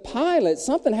 If the pilot,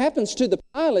 something happens to the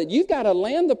pilot, you've got to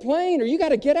land the plane or you got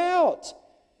to get out.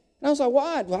 And I was like,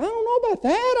 why? Well, I don't know about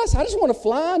that. I said, I just want to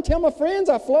fly and tell my friends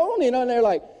I've flown. And they're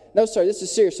like, no, sir, this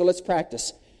is serious, so let's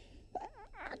practice.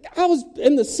 I was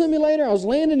in the simulator. I was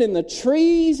landing in the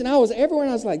trees, and I was everywhere.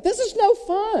 And I was like, this is no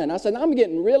fun. I said, I'm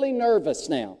getting really nervous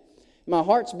now. My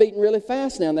heart's beating really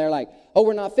fast now. And they're like, oh,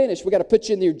 we're not finished. We got to put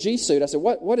you in your G-suit. I said,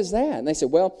 what is that? And they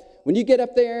said, well, when you get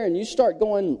up there and you start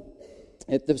going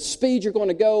at the speed you're going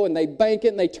to go, and they bank it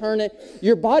and they turn it,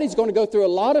 your body's going to go through a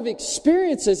lot of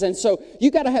experiences. And so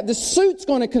you got to have, the suit's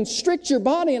going to constrict your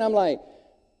body. And I'm like,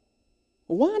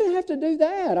 why do I have to do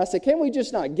that? I said, can't we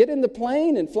just not get in the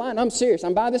plane and fly? And I'm serious.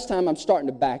 By this time, I'm starting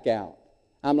to back out.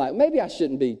 I'm like, maybe I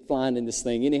shouldn't be flying in this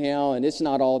thing anyhow, and it's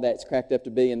not all that it's cracked up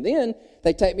to be. And then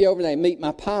they take me over and they meet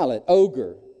my pilot.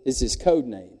 Ogre is his code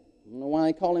name. I don't know why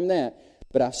they call him that,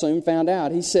 but I soon found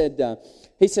out. He said,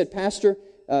 Pastor,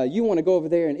 you want to go over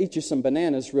there and eat you some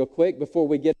bananas real quick before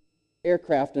we get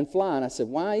aircraft and fly. And I said,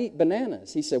 why eat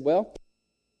bananas? He said, well,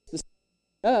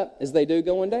 up as they do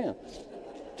going down.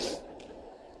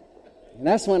 And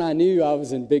that's when I knew I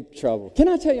was in big trouble. Can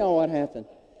I tell y'all what happened?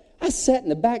 I sat in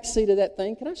the back seat of that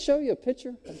thing. Can I show you a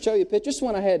picture? I'll show you a picture. Just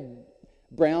when I had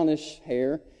brownish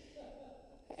hair.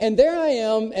 And there I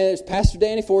am as Pastor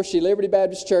Danny Forshee, Liberty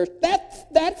Baptist Church.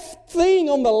 That thing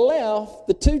on the left,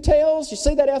 the 2 tails, you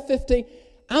see that F-15?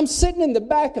 I'm sitting in the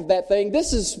back of that thing.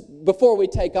 This is before we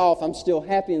take off. I'm still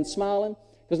happy and smiling.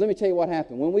 Because let me tell you what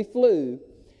happened. When we flew,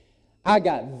 I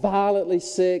got violently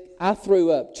sick. I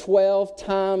threw up 12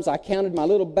 times. I counted my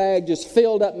little bag, just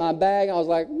filled up my bag. I was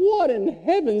like, what in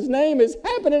heaven's name is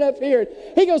happening up here?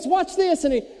 He goes, watch this.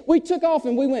 And we took off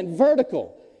and we went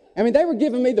vertical. I mean, they were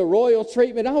giving me the royal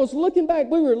treatment. I was looking back.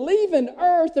 We were leaving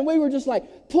Earth, and we were just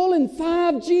like pulling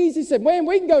 5 Gs. He said, man,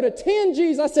 we can go to 10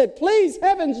 Gs. I said, please,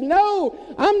 heavens, no.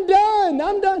 I'm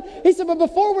done. He said, but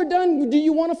before we're done, do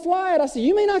you want to fly it? I said,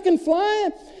 you mean I can fly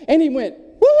it? And he went,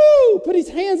 woo, put his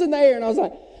hands in the air. And I was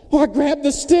like, I grabbed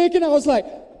the stick, and I was like,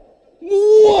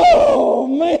 whoa,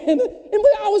 man. And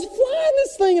I was flying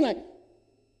this thing, and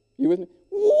you with me?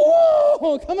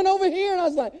 Whoa, coming over here. And I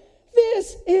was like,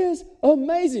 this is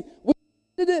amazing. We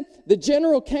did it. The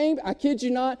general came, I kid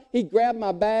you not, he grabbed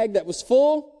my bag that was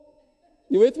full.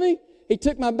 You with me? He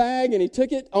took my bag and he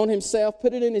took it on himself,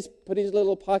 put his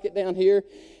little pocket down here,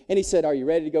 and he said, are you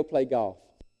ready to go play golf?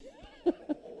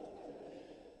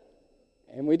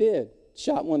 And we did.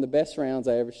 Shot one of the best rounds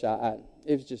I ever shot.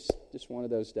 It was just one of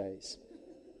those days.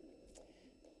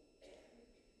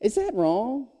 Is that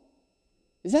wrong?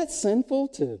 Is that sinful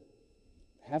to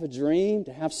have a dream,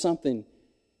 to have something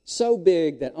so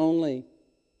big that only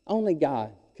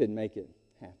God could make it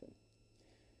happen?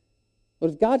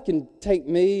 But if God can take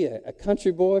me, a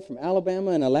country boy from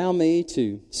Alabama, and allow me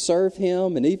to serve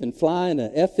Him and even fly in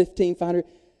an F-15 fighter,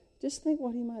 just think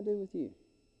what He might do with you.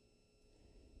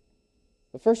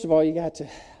 But first of all, you got to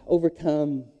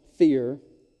overcome fear.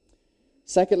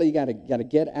 Secondly, you got to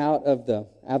get out of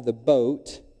the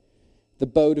boat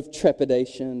of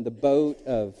trepidation, the boat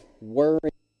of worry.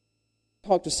 I'll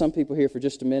talk to some people here for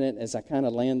just a minute as I kind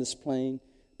of land this plane,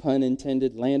 pun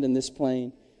intended, landing this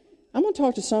plane. I'm going to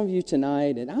talk to some of you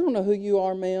tonight, and I don't know who you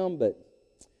are, ma'am, but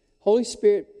Holy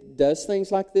Spirit does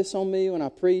things like this on me when I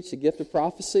preach, the gift of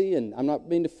prophecy, and I'm not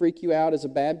meaning to freak you out as a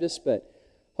Baptist, but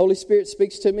Holy Spirit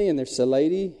speaks to me, and there's a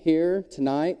lady here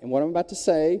tonight, and what I'm about to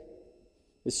say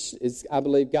is I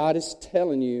believe God is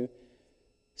telling you,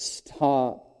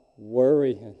 stop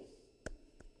worrying.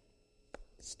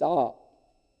 Stop.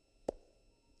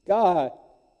 God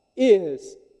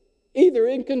is either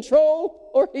in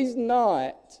control or He's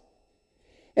not.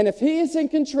 And if He is in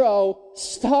control,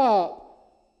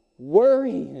 stop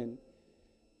worrying.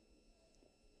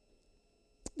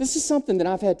 This is something that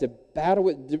I've had to battle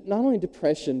with, not only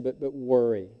depression, but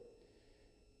worry.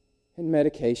 And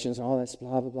medications, all that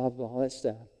blah, blah, blah, blah, all that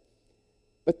stuff.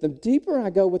 But the deeper I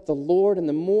go with the Lord and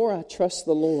the more I trust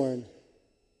the Lord,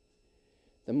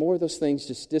 the more those things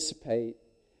just dissipate.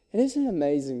 And isn't it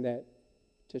amazing that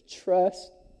to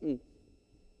trust and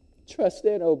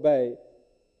obey?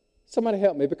 Somebody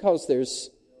help me, because there's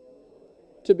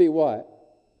to be what?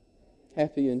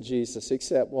 Happy in Jesus,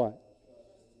 except what?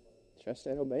 Trust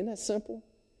and obey. Isn't that simple?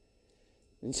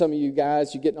 And some of you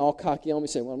guys, you're getting all cocky on me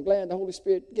saying, well, I'm glad the Holy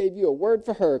Spirit gave you a word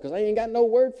for her because I ain't got no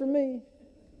word for me.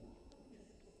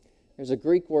 There's a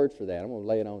Greek word for that. I'm going to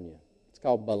lay it on you. It's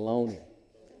called baloney.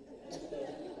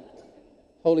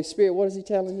 Holy Spirit, what is He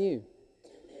telling you?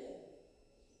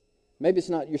 Maybe it's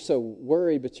not you're so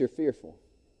worried, but you're fearful.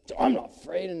 So I'm not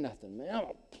afraid of nothing, man. I'm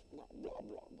blah, blah, blah,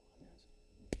 blah.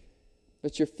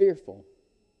 But you're fearful.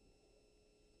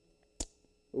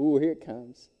 Ooh, here it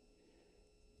comes.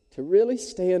 To really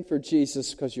stand for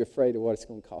Jesus because you're afraid of what it's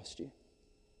going to cost you.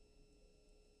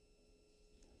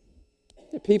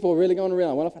 The people are really going to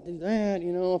realize, well, if I do that,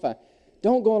 if I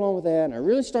don't go along with that, and I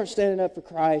really start standing up for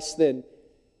Christ, then,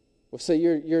 well, say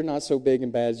you're not so big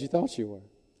and bad as you thought you were.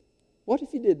 What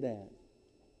if you did that?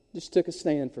 Just took a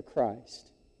stand for Christ.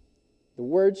 The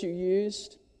words you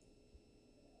used,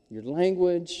 your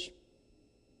language,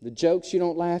 the jokes you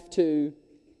don't laugh to,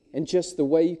 and just the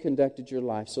way you conducted your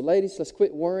life. So ladies, let's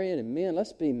quit worrying, and men,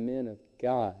 let's be men of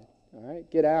God. All right?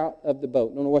 Get out of the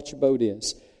boat. Don't know what your boat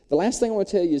is. The last thing I want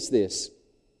to tell you is this.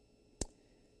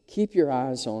 Keep your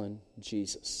eyes on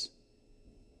Jesus.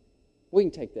 We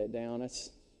can take that down. That's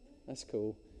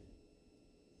cool.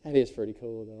 That is pretty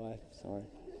cool, though. Sorry.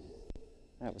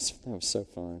 That was so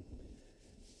fun.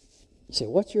 You say,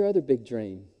 what's your other big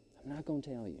dream? I'm not going to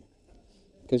tell you,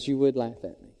 because you would laugh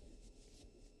at me.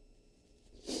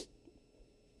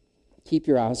 Keep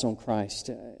your eyes on Christ.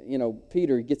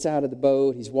 Peter gets out of the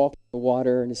boat. He's walking the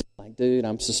water, and it's like, dude,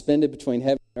 I'm suspended between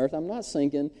heaven and earth. I'm not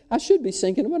sinking. I should be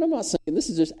sinking, but I'm not sinking. This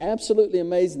is just absolutely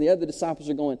amazing. The other disciples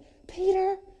are going,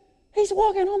 Peter, he's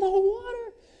walking on the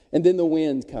water. And then the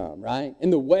winds come, right?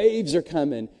 And the waves are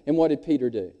coming. And what did Peter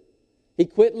do? He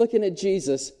quit looking at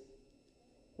Jesus.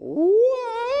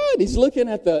 What? He's looking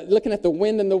at the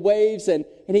wind and the waves, and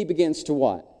he begins to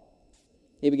what?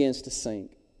 He begins to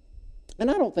sink. And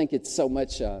I don't think it's so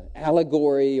much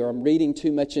allegory, or I'm reading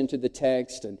too much into the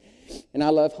text. And I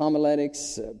love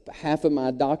homiletics. Half of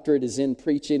my doctorate is in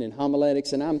preaching and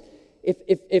homiletics. And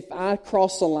if I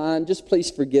cross the line, just please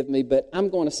forgive me, but I'm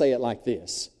going to say it like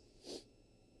this.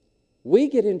 We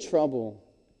get in trouble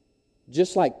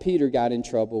just like Peter got in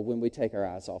trouble when we take our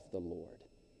eyes off the Lord.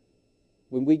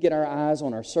 When we get our eyes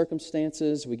on our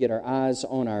circumstances, we get our eyes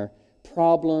on our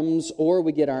problems, or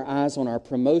we get our eyes on our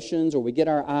promotions, or we get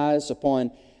our eyes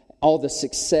upon all the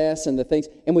success and the things,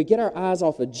 and we get our eyes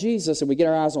off of Jesus, and we get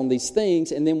our eyes on these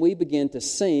things, and then we begin to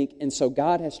sink, and so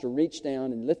God has to reach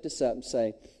down and lift us up and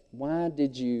say, Why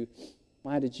did you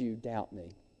doubt me?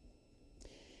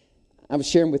 I was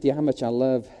sharing with you how much I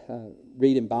love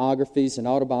reading biographies and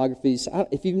autobiographies.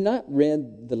 If you've not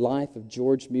read the life of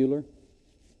George Mueller,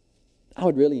 I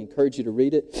would really encourage you to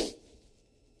read it.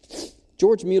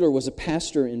 George Mueller was a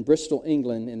pastor in Bristol,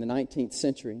 England in the 19th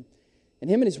century. And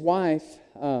him and his wife,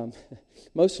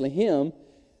 mostly him,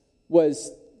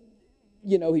 was,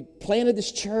 he planted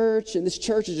this church, and this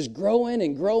church is just growing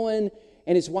and growing.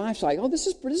 And his wife's like, oh, this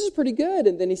is pretty good.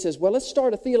 And then he says, well, let's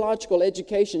start a theological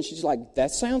education. She's like,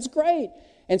 that sounds great.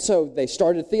 And so they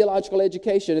started a theological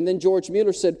education. And then George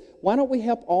Mueller said, why don't we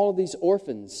help all of these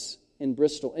orphans in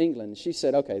Bristol, England? And she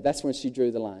said, okay, that's when she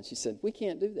drew the line. She said, we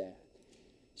can't do that.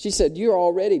 She said, you're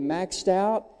already maxed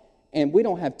out, and we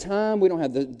don't have time. We don't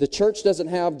have the church doesn't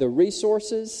have the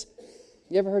resources.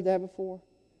 You ever heard that before?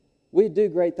 We do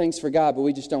great things for God, but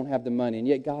we just don't have the money. And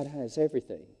yet God has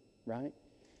everything, right?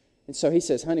 And so he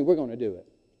says, honey, we're going to do it.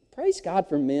 Praise God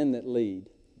for men that lead.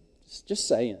 Just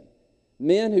saying.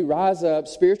 Men who rise up,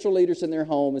 spiritual leaders in their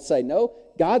home, and say, no,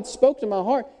 God spoke to my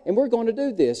heart, and we're going to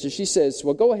do this. And she says,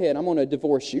 well, go ahead. I'm going to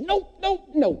divorce you.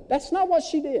 No. That's not what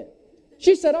she did.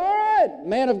 She said, all right,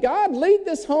 man of God, lead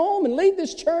this home and lead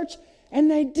this church. And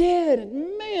they did.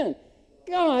 And man,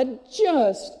 God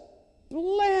just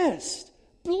blessed.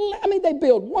 They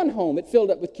built one home, it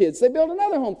filled up with kids. They built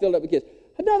another home, filled up with kids.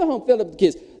 Another home filled up with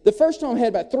kids. The first home had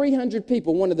about 300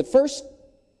 people. One of the first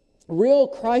real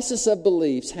crisis of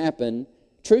beliefs happened.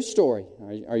 True story.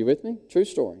 Are you with me? True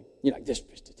story. You're like, this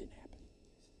didn't happen.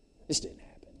 This didn't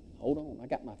happen. Hold on. I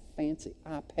got my fancy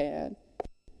iPad.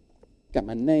 Got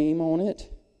my name on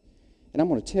it. And I'm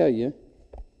going to tell you.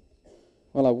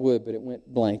 Well, I would, but it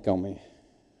went blank on me.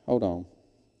 Hold on.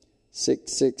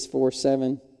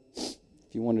 6647.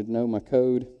 If you wanted to know my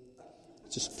code.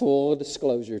 Just full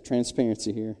disclosure,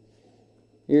 transparency here.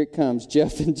 Here it comes.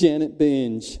 Jeff and Janet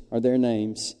Binge are their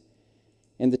names.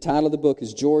 And the title of the book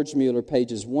is George Mueller,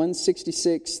 pages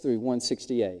 166 through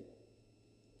 168.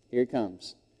 Here it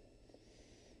comes.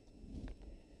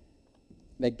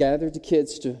 They gathered the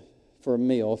kids for a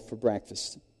meal for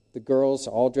breakfast. The girls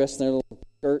are all dressed in their little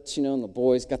skirts, and the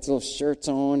boys got their little shirts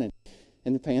on and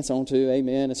their pants on too,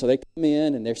 amen. And so they come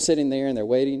in and they're sitting there and they're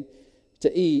waiting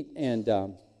to eat, and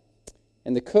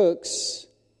the cooks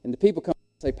and the people come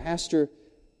and say, Pastor,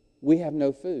 we have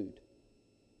no food.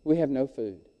 We have no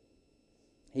food.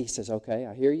 He says, okay,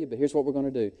 I hear you, but here's what we're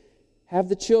going to do. Have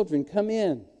the children come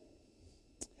in.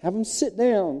 Have them sit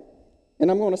down, and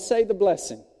I'm going to say the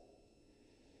blessing.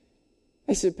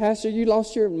 I said, Pastor, you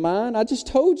lost your mind? I just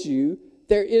told you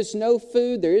there is no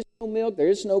food, there is no milk, there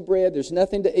is no bread, there's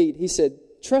nothing to eat. He said,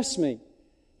 trust me.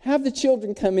 Have the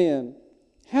children come in.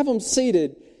 Have them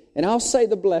seated, and I'll say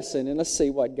the blessing, and let's see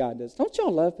what God does. Don't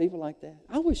y'all love people like that?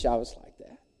 I wish I was like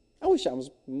that. I wish I was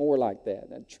more like that.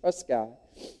 And trust God.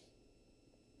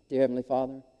 Dear Heavenly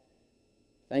Father,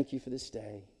 thank you for this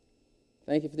day.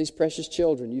 Thank you for these precious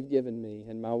children you've given me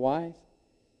and my wife.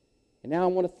 And now I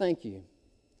want to thank you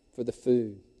for the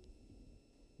food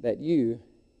that you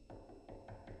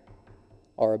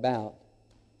are about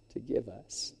to give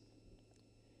us.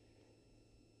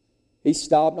 He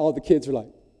stopped, and all the kids were like,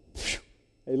 phew.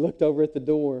 They looked over at the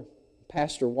door.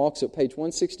 Pastor walks up, page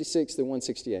 166 through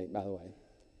 168, by the way.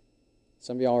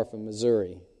 Some of y'all are from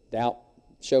Missouri. Doubt,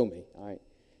 show me. All right.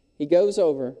 He goes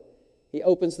over, he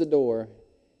opens the door,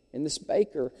 and this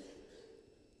baker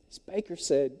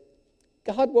said,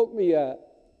 God woke me up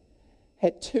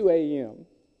at 2 a.m.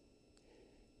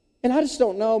 And I just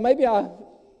don't know, maybe I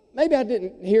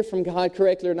didn't hear from God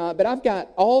correctly or not, but I've got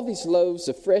all these loaves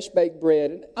of fresh baked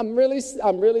bread, and I'm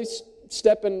really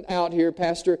stepping out here,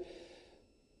 Pastor.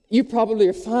 You probably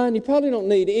are fine. You probably don't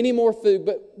need any more food,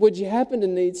 but would you happen to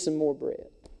need some more bread?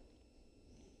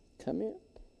 Come in.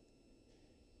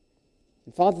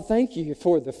 And Father, thank you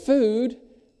for the food,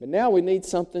 but now we need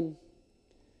something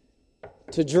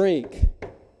to drink.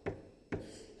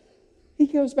 He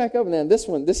goes back over there. And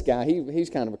this guy, he's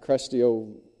kind of a crusty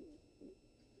old,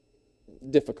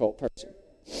 difficult person.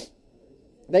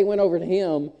 They went over to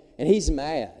him, and he's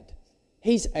mad.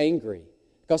 He's angry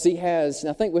because he has.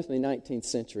 Now think with me, 19th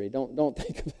century. Don't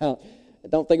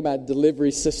think about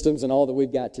delivery systems and all that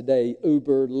we've got today.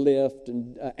 Uber, Lyft,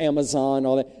 and Amazon,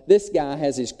 all that. This guy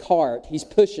has his cart. He's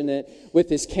pushing it with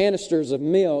his canisters of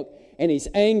milk, and he's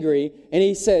angry. And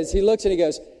he looks and he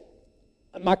goes,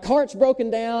 "My cart's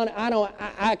broken down.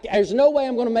 There's no way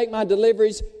I'm going to make my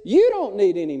deliveries. You don't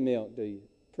need any milk, do you,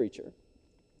 preacher?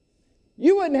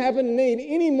 You wouldn't happen to need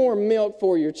any more milk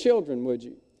for your children, would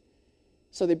you?"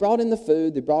 So they brought in the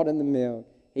food, they brought in the milk.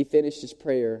 He finished his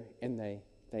prayer, and they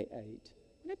ate.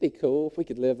 Wouldn't it be cool if we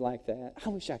could live like that? I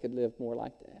wish I could live more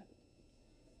like that.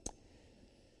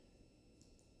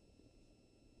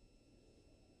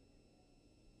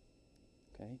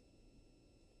 Okay?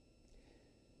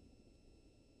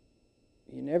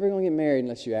 You're never going to get married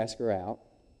unless you ask her out.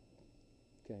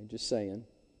 Okay, just saying.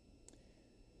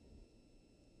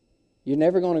 You're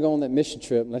never going to go on that mission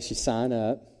trip unless you sign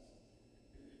up.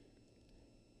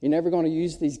 You're never going to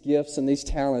use these gifts and these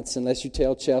talents unless you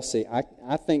tell Chelsea,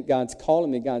 I think God's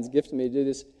calling me, God's gifted me to do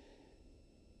this.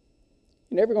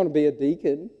 You're never going to be a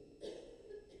deacon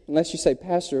unless you say,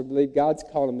 Pastor, I believe God's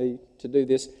calling me to do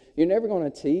this. You're never going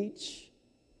to teach.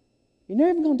 You're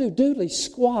never going to do doodly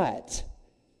squat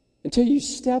until you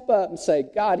step up and say,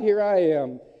 God, here I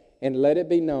am, and let it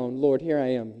be known, Lord, here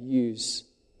I am, use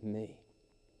me.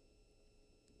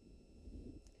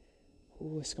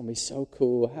 Oh, it's going to be so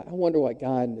cool. I wonder what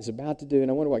God is about to do,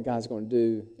 and I wonder what God's going to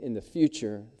do in the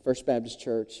future. First Baptist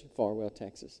Church, Farwell,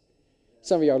 Texas.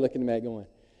 Some of you are looking at me going,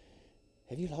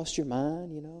 have you lost your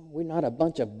mind? We're not a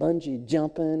bunch of bungee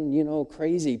jumping,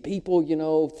 crazy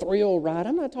people, thrill ride.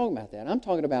 I'm not talking about that. I'm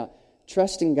talking about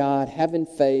trusting God, having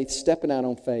faith, stepping out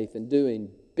on faith, and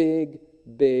doing big,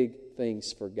 big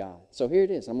things for God. So here it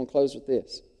is. I'm going to close with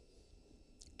this.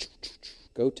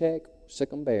 Go Tech,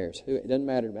 sick 'em Bears. It doesn't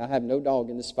matter. I have no dog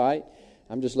in this fight.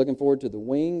 I'm just looking forward to the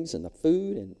wings and the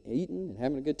food and eating and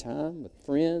having a good time with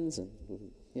friends. And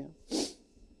yeah,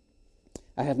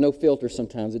 I have no filter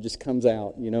sometimes. It just comes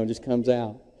out, it just comes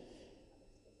out.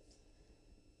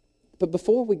 But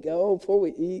before we go, before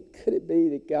we eat, could it be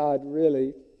that God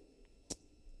really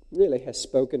has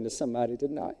spoken to somebody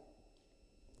tonight?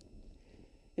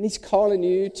 And He's calling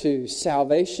you to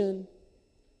salvation.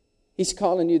 He's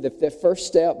calling you, that first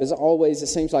step is always, it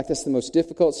seems like that's the most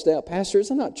difficult step. Pastor, is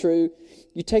that not true?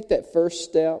 You take that first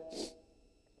step,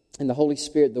 and the Holy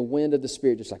Spirit, the wind of the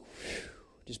Spirit, just like,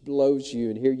 just blows you,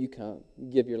 and here you come.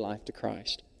 You give your life to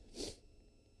Christ.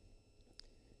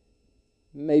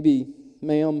 Maybe,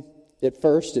 ma'am, at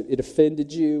first it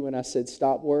offended you when I said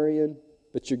stop worrying,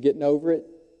 but you're getting over it.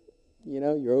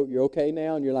 You're okay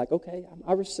now, and you're like, okay,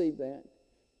 I received that.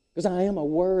 Because I am a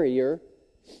worrier.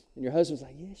 And your husband's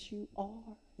like, yes, you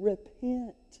are.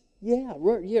 Repent. Yeah,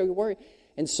 you're worried.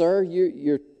 And sir,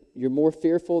 you're more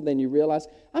fearful than you realize.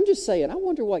 I'm just saying, I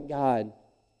wonder what God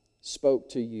spoke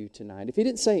to you tonight. If He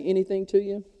didn't say anything to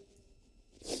you,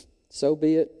 so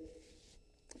be it.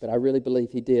 But I really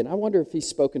believe He did. I wonder if He's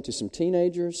spoken to some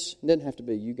teenagers. It doesn't have to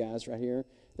be you guys right here.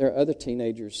 There are other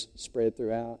teenagers spread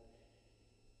throughout.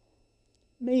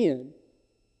 Man,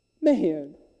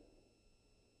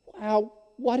 wow,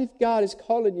 what if God is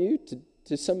calling you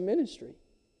to some ministry?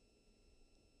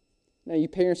 Now, you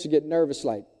parents will get nervous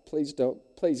like, please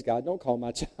God, don't call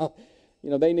my child.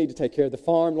 They need to take care of the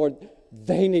farm. Lord,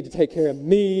 they need to take care of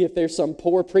me if there's some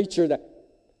poor preacher that...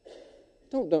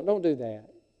 Don't do that.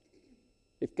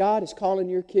 If God is calling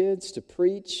your kids to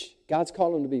preach, God's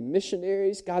calling them to be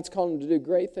missionaries, God's calling them to do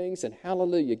great things, and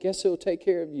hallelujah, guess who will take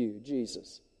care of you?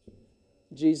 Jesus.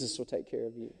 Jesus will take care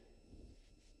of you.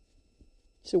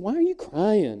 So why are you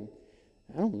crying?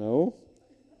 I don't know.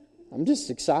 I'm just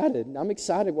excited. I'm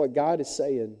excited what God is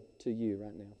saying to you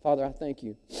right now. Father, I thank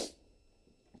you.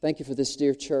 Thank you for this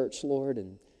dear church, Lord,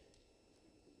 and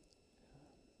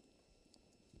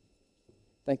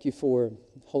thank you for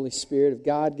Holy Spirit of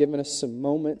God giving us some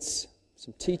moments,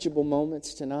 some teachable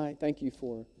moments tonight. Thank you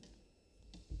for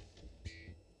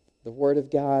the Word of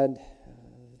God.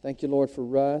 Thank you, Lord, for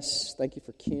Russ. Thank you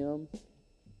for Kim.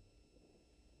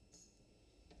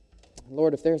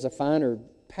 Lord, if there's a finer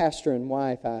pastor and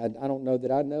wife, I don't know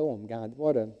that I know them, God.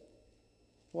 What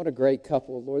a great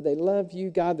couple, Lord. They love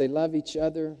you, God. They love each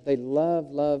other. They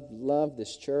love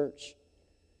this church.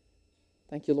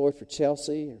 Thank you, Lord, for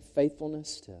Chelsea, her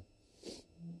faithfulness to...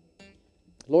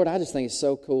 Lord, I just think it's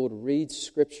so cool to read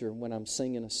Scripture when I'm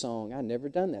singing a song. I've never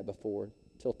done that before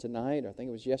till tonight. I think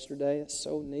it was yesterday. It's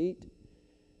so neat.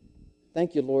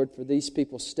 Thank you, Lord, for these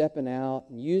people stepping out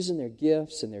and using their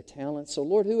gifts and their talents. So,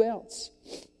 Lord, who else?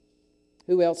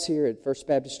 Who else here at First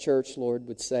Baptist Church, Lord,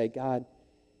 would say, God,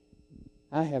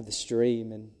 I have this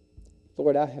dream, and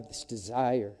Lord, I have this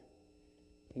desire.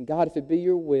 And God, if it be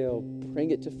your will,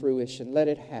 bring it to fruition. Let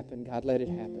it happen, God, let it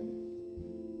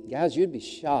happen. Guys, you'd be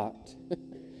shocked.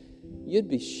 You'd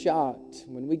be shocked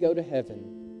when we go to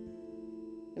heaven.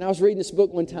 And I was reading this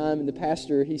book one time, and the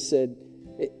pastor, he said,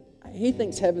 he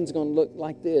thinks heaven's going to look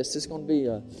like this. It's going to be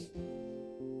a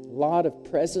lot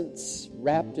of presents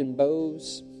wrapped in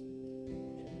bows.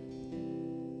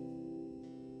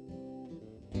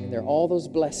 And there are all those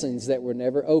blessings that were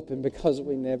never opened because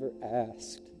we never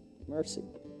asked mercy.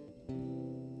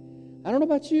 I don't know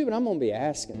about you, but I'm going to be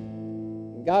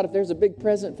asking. God, if there's a big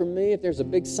present for me, if there's a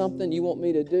big something you want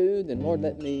me to do, then Lord,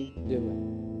 let me do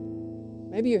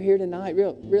it. Maybe you're here tonight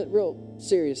real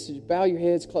serious. Bow your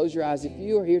heads, close your eyes. If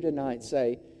you are here tonight,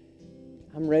 say,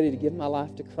 I'm ready to give my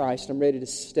life to Christ. I'm ready to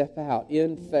step out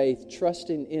in faith,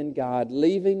 trusting in God,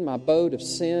 leaving my boat of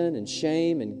sin and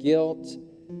shame and guilt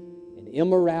and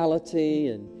immorality,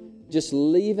 and just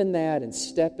leaving that and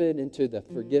stepping into the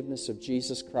forgiveness of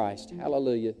Jesus Christ.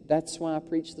 Hallelujah. That's why I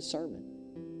preach the sermon,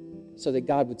 so that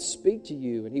God would speak to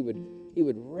you and He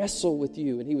would wrestle with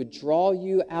you and He would draw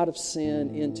you out of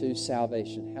sin into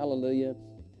salvation. Hallelujah.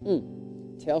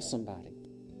 Tell somebody.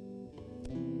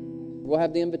 We'll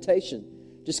have the invitation.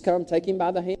 Just come, take Him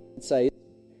by the hand and say,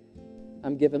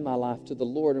 I'm giving my life to the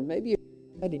Lord. Or maybe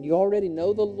you already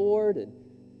know the Lord, and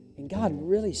God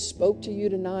really spoke to you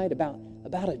tonight about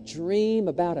a dream,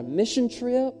 about a mission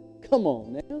trip. Come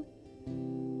on now.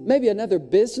 Maybe another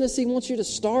business He wants you to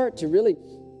start to really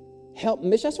help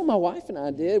mission. That's what my wife and I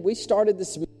did. We started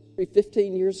this ministry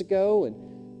 15 years ago, and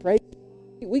pray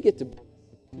we get to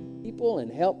people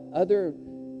and help other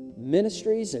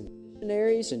ministries and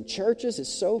missionaries and churches.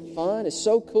 It's so fun. It's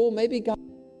so cool. Maybe God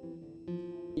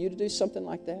wants you to do something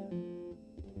like that.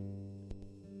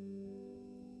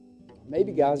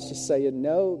 Maybe God's just saying,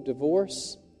 no,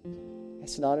 divorce,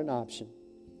 that's not an option.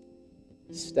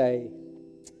 Stay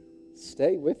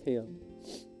with Him.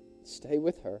 Stay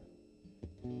with her.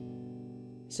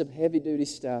 Some heavy-duty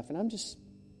stuff. And I'm just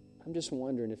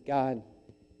wondering if God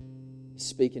is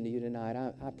speaking to you tonight.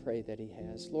 I pray that He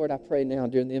has. Lord, I pray now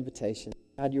during the invitation,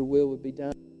 God, Your will would be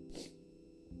done.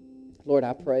 Lord,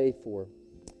 I pray for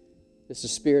just a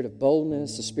spirit of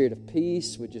boldness, a spirit of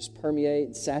peace would just permeate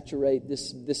and saturate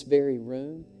this very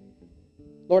room.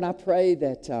 Lord, I pray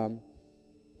that,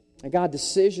 God,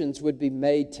 decisions would be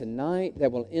made tonight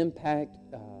that will impact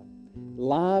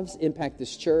lives, impact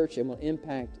this church, and will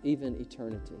impact even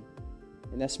eternity.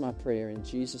 And that's my prayer in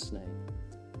Jesus' name.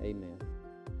 Amen.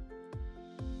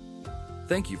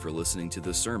 Thank you for listening to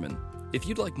this sermon. If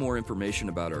you'd like more information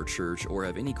about our church or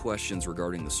have any questions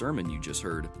regarding the sermon you just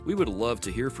heard, we would love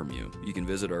to hear from you. You can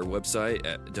visit our website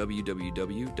at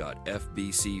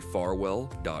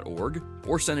www.fbcfarwell.org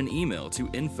or send an email to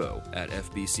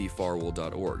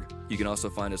info@fbcfarwell.org. You can also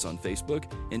find us on Facebook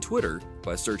and Twitter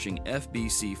by searching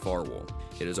FBC Farwell.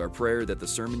 It is our prayer that the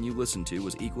sermon you listened to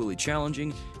was equally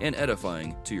challenging and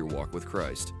edifying to your walk with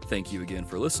Christ. Thank you again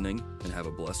for listening, and have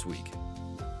a blessed week.